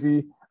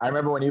crazy. I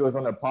remember when he was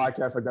on the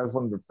podcast, like that's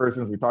one of the first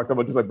things we talked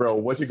about. Just like, bro,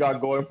 what you got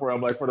going for him,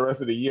 like for the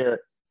rest of the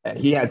year? And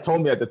he had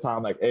told me at the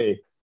time, like, hey,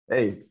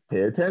 pay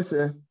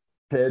attention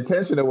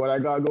to what I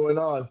got going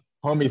on.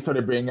 Homie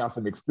started bringing out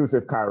some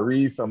exclusive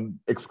Kyrie, some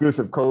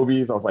exclusive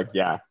Kobe's. I was like,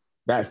 yeah,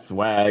 that's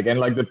swag. And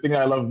like the thing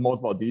I love most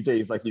about DJ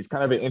is like he's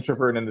kind of an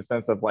introvert in the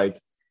sense of like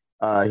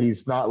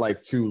he's not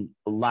like too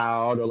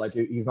loud or like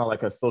he's not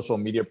like a social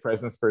media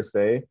presence per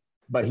se,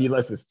 but he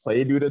lets his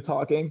play do the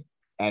talking.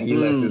 And he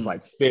lets his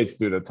like fits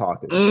do the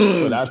talking.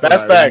 So that's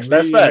facts. Really,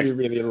 that's facts.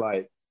 Really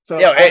like. So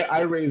yo,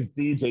 I raised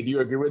DJ. Do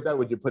you agree with that?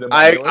 Would you put him?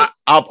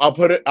 I'll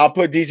put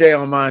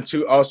DJ on mine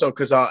too. Also,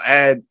 because I'll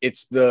add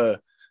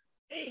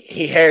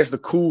he has the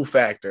cool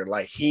factor.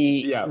 Like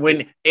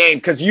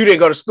because you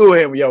didn't go to school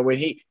with him, yo. When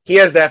he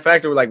has that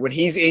factor, like when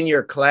he's in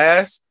your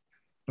class,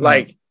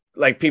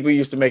 like people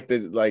used to make the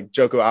like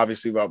joke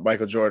obviously about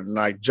Michael Jordan. And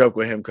I joke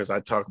with him because I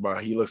talk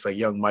about he looks like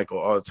young Michael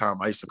all the time.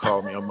 I used to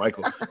call him young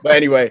Michael. But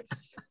anyway,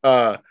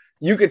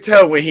 you could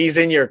tell when he's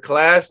in your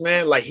class,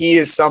 man, like he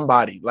is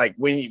somebody. Like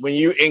when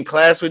you in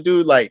class with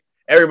dude, like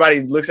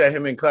everybody looks at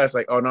him in class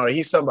like, oh no,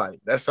 he's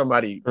somebody. That's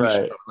somebody.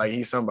 Right. Like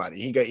he's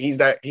somebody. He gets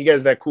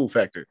that cool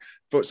factor.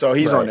 So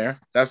he's on there.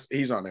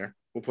 He's on there.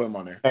 We'll put him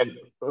on there. And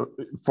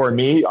for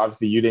me,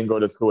 obviously, you didn't go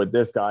to school with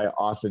this guy,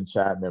 Austin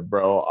Chapman,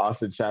 bro.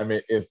 Austin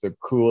Chapman is the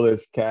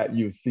coolest cat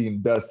you've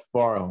seen thus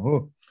far.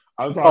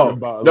 I'm talking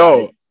about.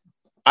 No,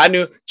 I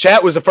knew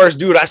Chat was the first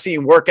dude I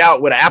seen work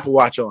out with an Apple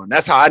Watch on.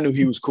 That's how I knew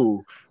he was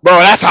cool, bro.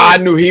 That's how I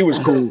knew he was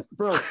cool,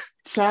 bro.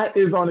 Chat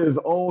is on his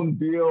own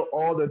deal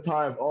all the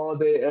time, all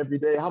day, every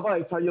day. How about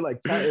I tell you,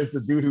 like, Chat is the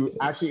dude who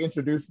actually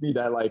introduced me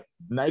that like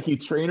Nike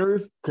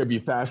trainers could be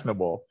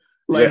fashionable.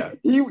 Like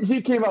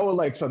he came out with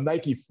like some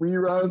Nike free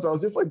runs. I was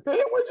just like, damn,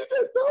 where'd you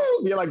get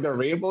those? He had like the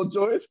rainbow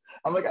joints.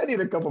 I'm like, I need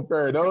a couple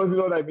pair of those. You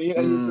know what I mean?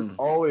 And he's just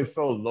always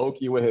so low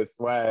key with his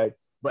swag.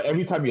 But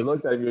every time you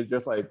looked at him, you're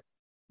just like,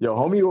 yo,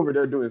 homie over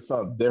there doing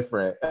something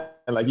different.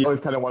 And like, you always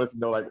kind of wanted to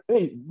know, like,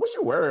 hey, what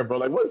you wearing, bro?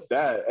 Like, what's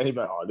that? And he'd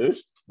be like, oh,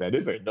 this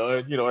ain't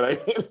none. You know what I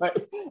mean? Like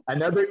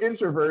another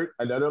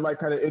like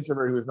kind of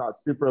introvert who's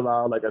not super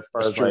loud, like as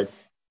far as like,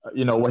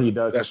 you know, what he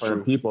does in front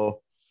of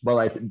people. But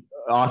like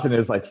Austin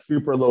is like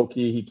super low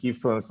key. He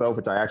keeps to himself,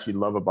 which I actually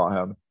love about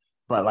him.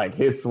 But like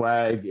his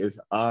swag is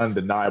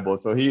undeniable.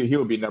 So he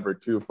would be number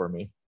 2 for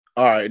me.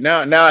 All right.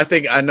 Now I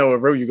think I know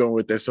where you're going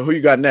with this. So who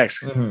you got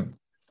next?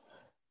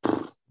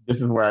 This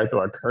is where I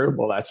throw a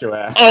curveball at your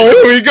ass. Oh,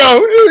 here we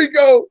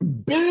go.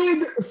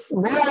 Big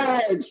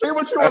swag. Say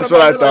what you want. That's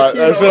what I thought.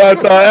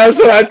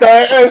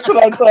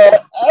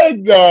 I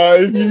know.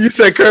 You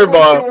said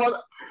curveball.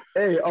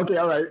 Hey, okay,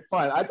 all right,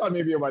 fine. I thought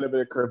maybe it might have been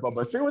a curveball,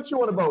 but say what you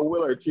want about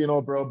Will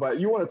Artino, bro. But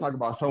you want to talk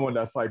about someone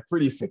that's like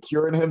pretty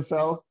secure in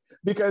himself,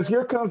 because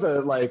here comes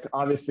a like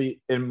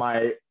obviously in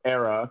my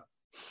era,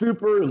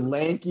 super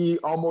lanky,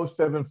 almost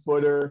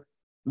 7-footer.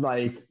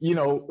 Like, you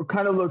know,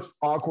 kind of looks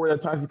awkward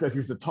at times because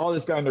he's the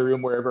tallest guy in the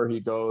room wherever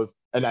he goes.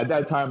 And at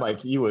that time, like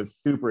he was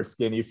super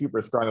skinny,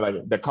 super scrawny.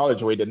 Like the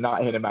college weight did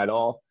not hit him at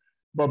all.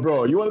 But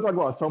bro, you want to talk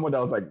about someone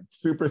that was like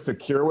super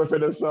secure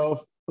within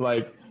himself?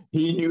 Like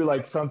he knew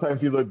like sometimes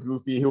he looked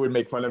goofy. He would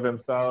make fun of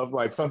himself.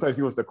 Like sometimes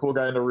he was the cool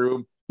guy in the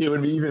room. He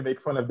would even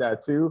make fun of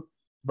that too.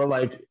 But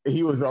like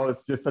he was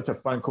always just such a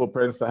fun, cool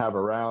presence to have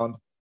around.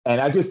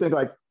 And I just think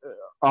like,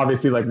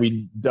 obviously, like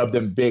we dubbed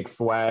him Big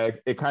Swag.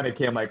 It kind of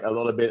came like a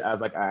little bit as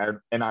like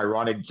an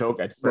ironic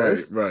joke at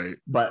first. Right.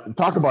 But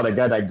talk about a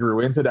guy that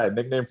grew into that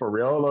nickname for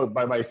real. Look,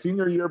 by my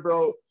senior year,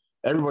 bro,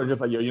 everyone's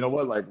just like, yo, you know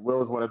what? Like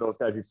Will is one of those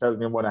guys he says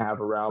didn't want to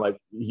have around. Like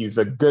he's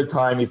a good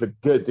time. He's a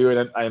good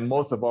dude. And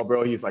most of all,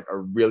 bro, he's like a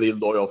really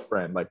loyal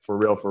friend. Like for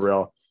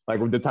real.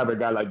 like the type of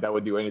guy like that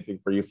would do anything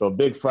for you. So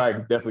Big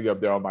Swag definitely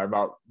up there on my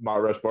Mount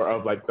Rushmore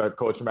of like the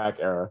Coach Mack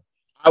era.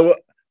 I will.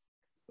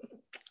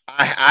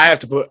 I have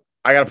to put.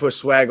 I gotta put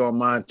Swag on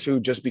mine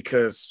too, just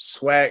because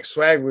Swag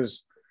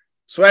was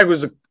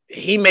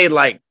he made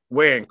like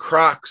wearing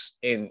Crocs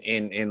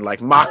and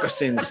like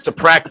moccasins to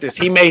practice.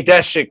 He made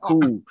that shit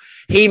cool.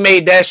 He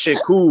made that shit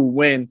cool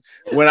when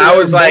I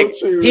was like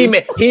he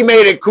made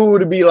it cool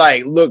to be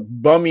like look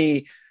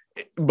bummy,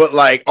 but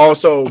like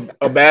also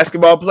a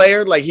basketball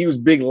player. Like he was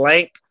big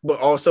lank,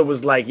 but also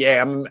was like,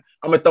 yeah, I'm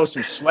gonna throw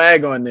some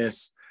swag on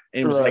this.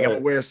 And it was like, I'm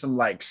gonna wear some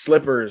like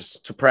slippers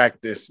to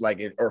practice,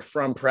 like or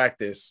from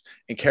practice,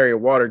 and carry a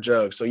water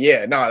jug. So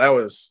yeah, no, that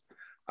was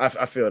I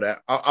feel that.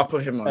 I'll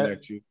put him on there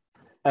too.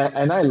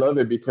 And I love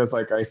it because,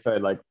 like I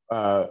said, like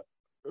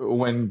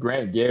when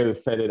Grant Gale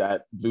said it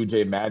at Blue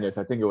Jay Madness,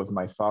 I think it was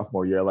my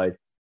sophomore year. Like,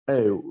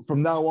 hey,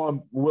 from now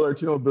on, Will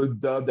Artino will be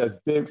dubbed as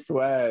Big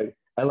Swag,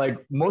 and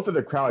like most of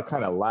the crowd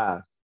kind of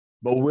laughed.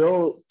 But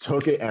Will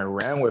took it and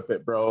ran with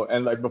it, bro.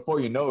 And like before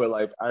you know it,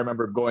 like I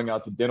remember going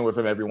out to dinner with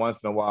him every once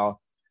in a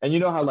while. And you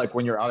know how like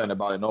when you're out and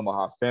about in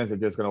Omaha, fans are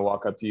just gonna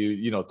walk up to you,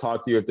 you know,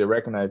 talk to you if they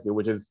recognize you,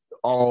 which is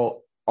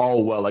all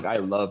well. Like I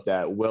love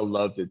that. Will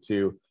loved it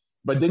too.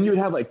 But then you'd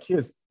have like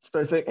kids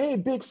start saying, "Hey,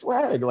 Big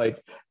Swag!"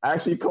 Like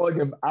actually calling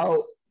him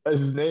out as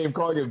his name,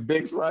 calling him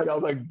Big Swag. I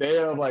was like,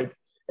 damn, like,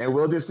 and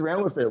Will just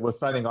ran with it, was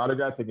signing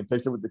autographs, taking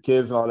pictures with the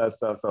kids and all that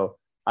stuff. So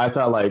I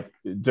thought like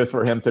just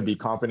for him to be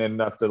confident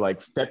enough to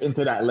like step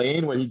into that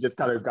lane when he just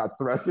kind of got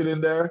thrusted in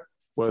there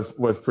was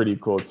pretty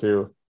cool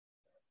too.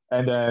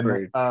 And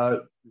then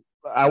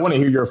I want to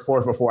hear your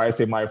fourth before I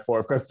say my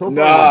fourth because so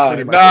far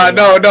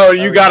no,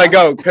 you gotta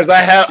go because I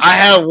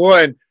have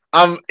one.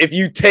 If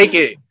you take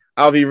it,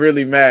 I'll be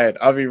really mad.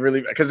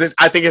 Because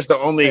I think it's the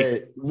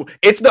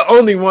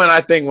only one I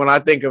think when I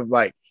think of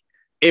like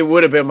it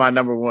would have been my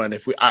number one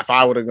if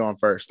I would have gone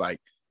first. Like,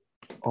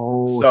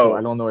 so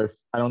I don't know if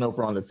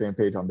we're on the same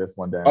page on this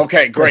one. Then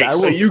okay, great.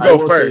 So you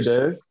go first.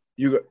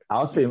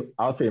 I'll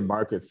say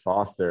Marcus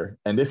Foster,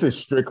 and this is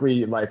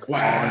strictly like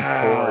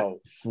on-court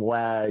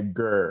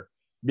swagger.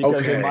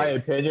 Because in my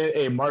opinion,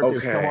 hey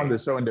Marcus, come on the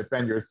show and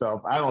defend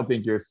yourself. I don't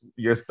think your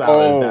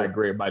style is that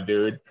great, my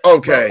dude.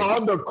 Okay. But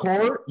on the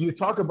court, you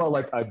talk about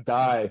like a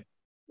guy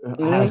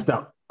has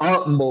the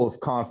utmost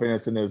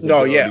confidence in his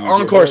ability.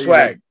 On-court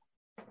swag.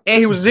 And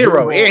he was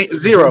zero.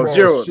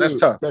 That's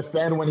tough.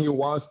 Defend when he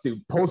wants to.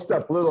 Post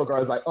up little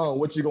guys like, oh,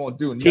 what you gonna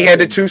do? He had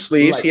the two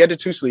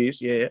sleeves.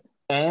 Yeah.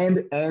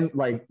 And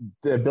like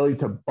the ability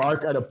to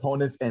bark at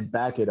opponents and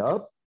back it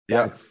up.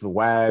 That's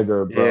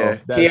swagger, bro.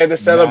 Yeah. He had the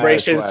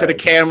celebrations to the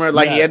camera,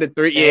 like he had the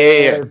three.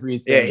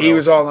 Yeah. He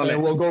was all on it.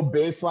 And we'll go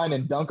baseline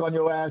and dunk on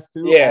your ass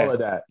too. Yeah. All of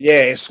that.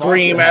 Yeah, and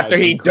scream after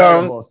he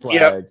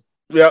dunked.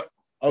 Yep.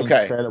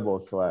 Okay.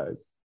 Incredible swag.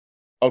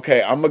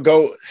 Okay, I'm gonna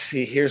go.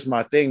 See, here's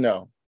my thing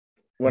though.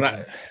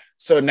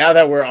 So now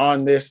that we're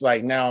on this,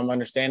 like now I'm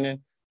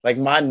understanding. Like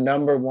my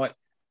number one,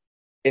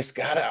 it's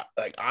gotta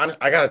like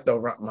I gotta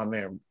throw my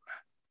man.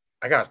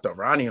 I gotta throw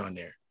Ronnie on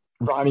there.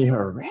 Ronnie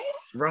Harrell, man.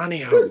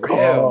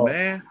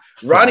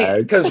 Ronnie,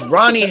 because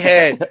Ronnie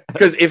had,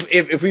 because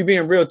if we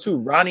being real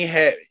too,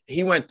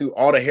 he went through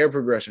all the hair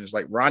progressions.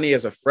 Like Ronnie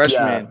as a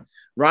freshman,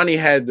 Ronnie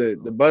had the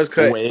buzz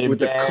cut with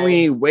the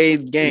clean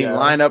wave gang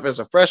line up as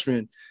a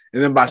freshman,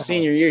 and then by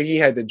senior year he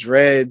had the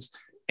dreads,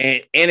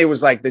 and it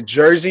was like the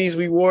jerseys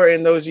we wore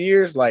in those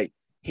years. Like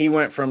he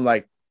went from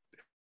like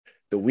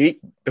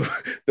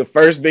the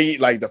first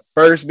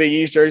Big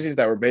East jerseys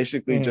that were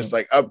basically just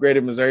like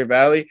upgraded Missouri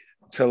Valley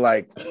to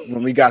like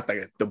when we got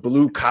the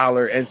blue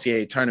collar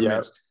NCAA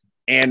tournaments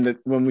and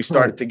when we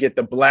started to get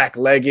the black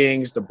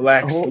leggings, the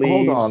black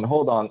sleeves.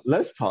 Hold on.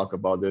 Let's talk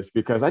about this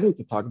because I need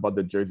to talk about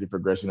the jersey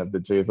progression of the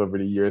Jays over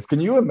the years.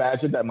 Can you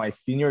imagine that my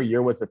senior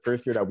year was the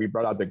first year that we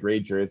brought out the gray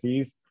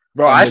jerseys?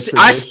 Bro, I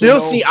still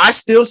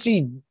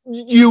see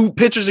you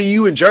pictures of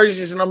you in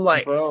jerseys and I'm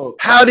like, bro,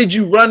 how did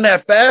you run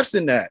that fast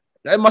in that?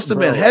 That must have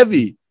been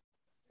heavy.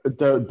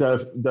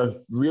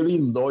 The really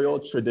loyal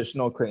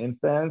traditional Creighton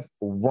fans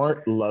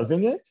weren't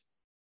loving it.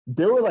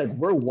 They were like,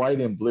 we're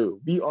white and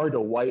blue. We are the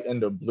white and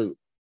the blue.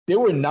 They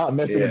were not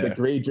messing with the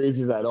gray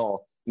jerseys at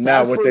all.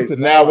 Now what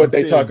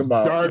they talk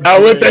about.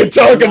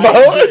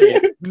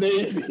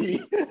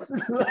 Maybe.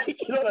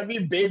 Like, you know what I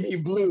mean? Baby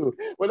blue.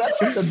 When I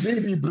saw the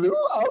baby blue,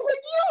 I was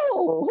like, yo,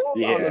 hold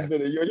on a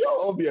minute. Yo,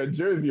 y'all owe me a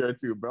jersey or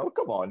two, bro.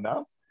 Come on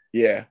now.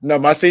 Yeah, no,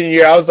 my senior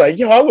year, I was like,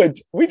 yo, I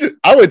went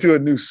to a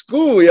new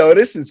school, yo.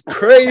 This is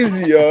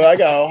crazy, yo. I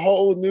got a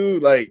whole new,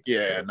 like,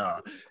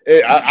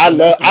 I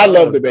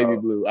love the baby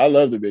blue. I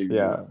love the baby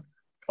blue.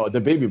 Oh,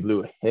 the baby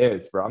blue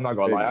hits, bro. I'm not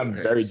gonna lie, I'm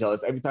very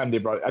jealous. Every time they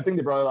brought it, I think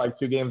they brought it like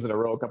 2 games in a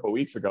row a couple of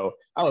weeks ago.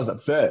 I was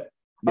upset.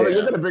 I was like,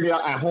 you're gonna bring it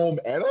out at home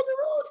and on the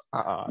road?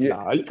 Nah,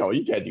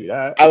 you can't do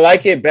that. I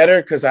like it better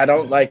because I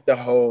don't like the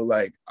whole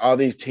like all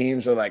these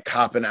teams are like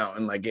copping out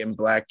and like getting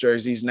black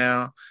jerseys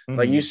now.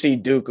 Like you see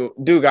Duke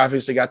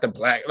obviously got the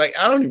black. Like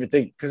I don't even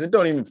think because it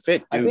don't even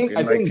fit Duke.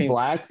 I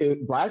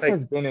think black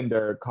has been in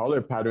their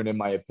color pattern in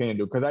my opinion,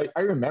 dude. Because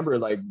I remember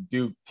like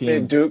Duke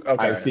teams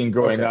I've seen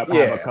growing up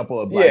have a couple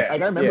of black.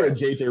 Like I remember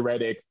JJ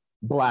Redick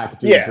black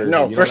Duke jersey.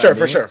 No, for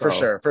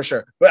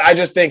sure. But I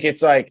just think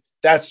it's like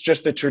that's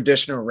just the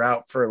traditional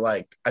route for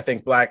like I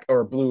think black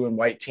or blue and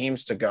white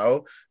teams to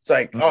go. It's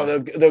like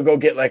they'll go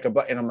get like a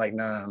black, and I'm like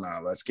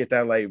no, let's get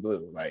that light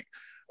blue, like,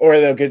 or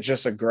they'll get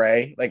just a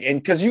gray, like, and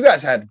because you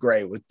guys had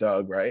gray with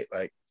Doug, right?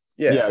 Like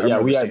we had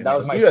that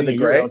was my you had the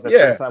gray,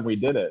 first time we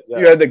did it.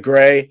 You had the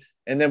gray,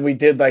 and then we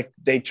did like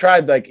they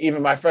tried like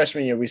even my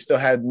freshman year we still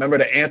had remember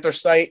the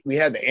anthracite, we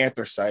had the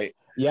anthracite.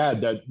 Yeah,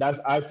 that's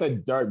I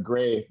said dark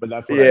gray, but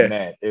that's what I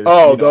meant.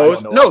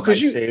 Those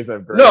because you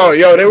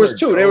there was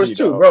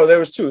two, bro. There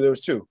was two. There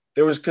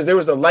was because there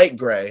was the light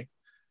gray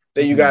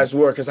that you guys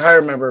wore. Because I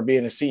remember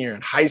being a senior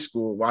in high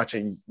school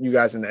watching you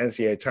guys in the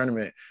NCAA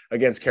tournament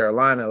against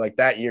Carolina. Like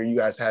that year, you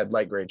guys had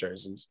light gray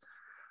jerseys,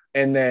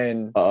 and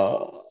then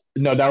no,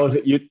 that was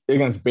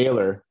against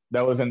Baylor.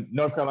 That was in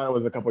North Carolina.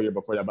 Was a couple years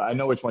before that, but I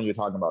know which one you're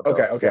talking about.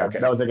 Okay.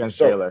 That was against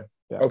Baylor.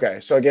 Yeah. Okay,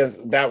 so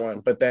against that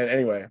one, but then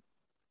anyway.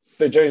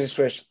 The jersey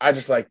switch, I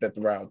just like that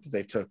the route that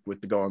they took with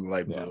the going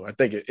light blue. I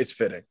think it's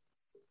fitting.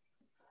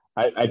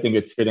 I think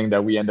it's fitting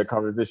that we end the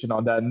conversation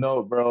on that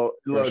note, bro.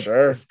 Look, for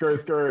sure.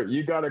 Scurry,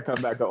 you got to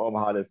come back to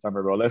Omaha this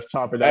summer, bro. Let's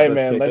chop it up. Hey,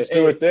 man, let's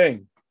do a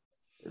thing.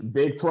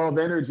 Big 12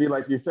 energy,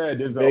 like you said.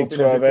 Big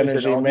 12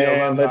 energy,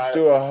 man. Let's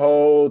do a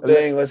whole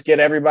thing. Let's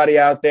get everybody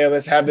out there.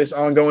 Let's have this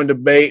ongoing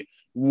debate.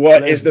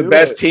 What is the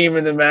best team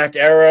in the MAC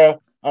era?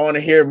 I want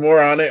to hear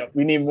more on it.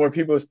 We need more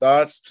people's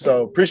thoughts.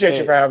 So appreciate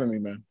you for having me,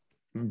 man.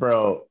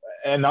 Bro.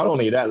 And not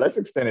only that, let's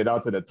extend it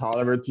out to the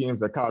Tolliver teams,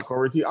 the Kyle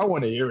Korver team. I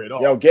want to hear it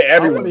all. Yo, get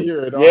everyone. I want to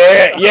hear it all.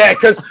 Yeah,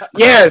 because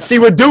see,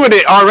 we're doing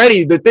it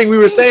already. The thing we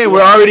were saying,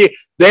 we're already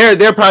there.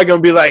 They're probably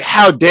gonna be like,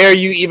 "How dare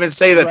you even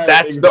say that?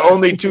 That's the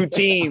only two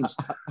teams."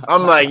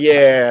 I'm like,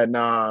 "Yeah,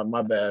 nah,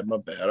 my bad. All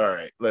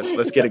right,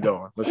 let's get it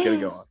going.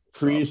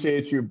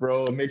 Appreciate you,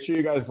 bro. Make sure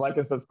you guys like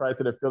and subscribe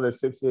to the Philly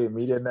 68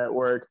 Media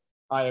Network.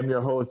 I am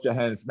your host,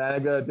 Jahens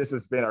Maniga. This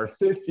has been our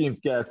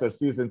 15th guest of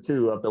season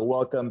 2 of the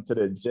Welcome to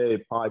the J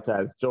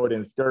podcast,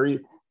 Jordan Scurry,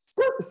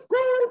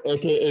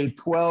 aka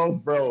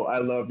 12, bro. I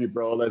love you,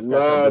 bro. Let's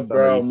love,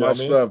 bro.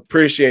 Much love.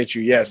 Appreciate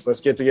you. Yes,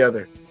 let's get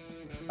together.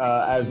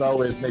 As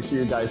always, make sure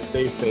you guys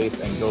stay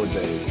safe and go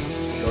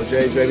Jays. Go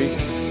Jays,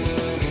 baby.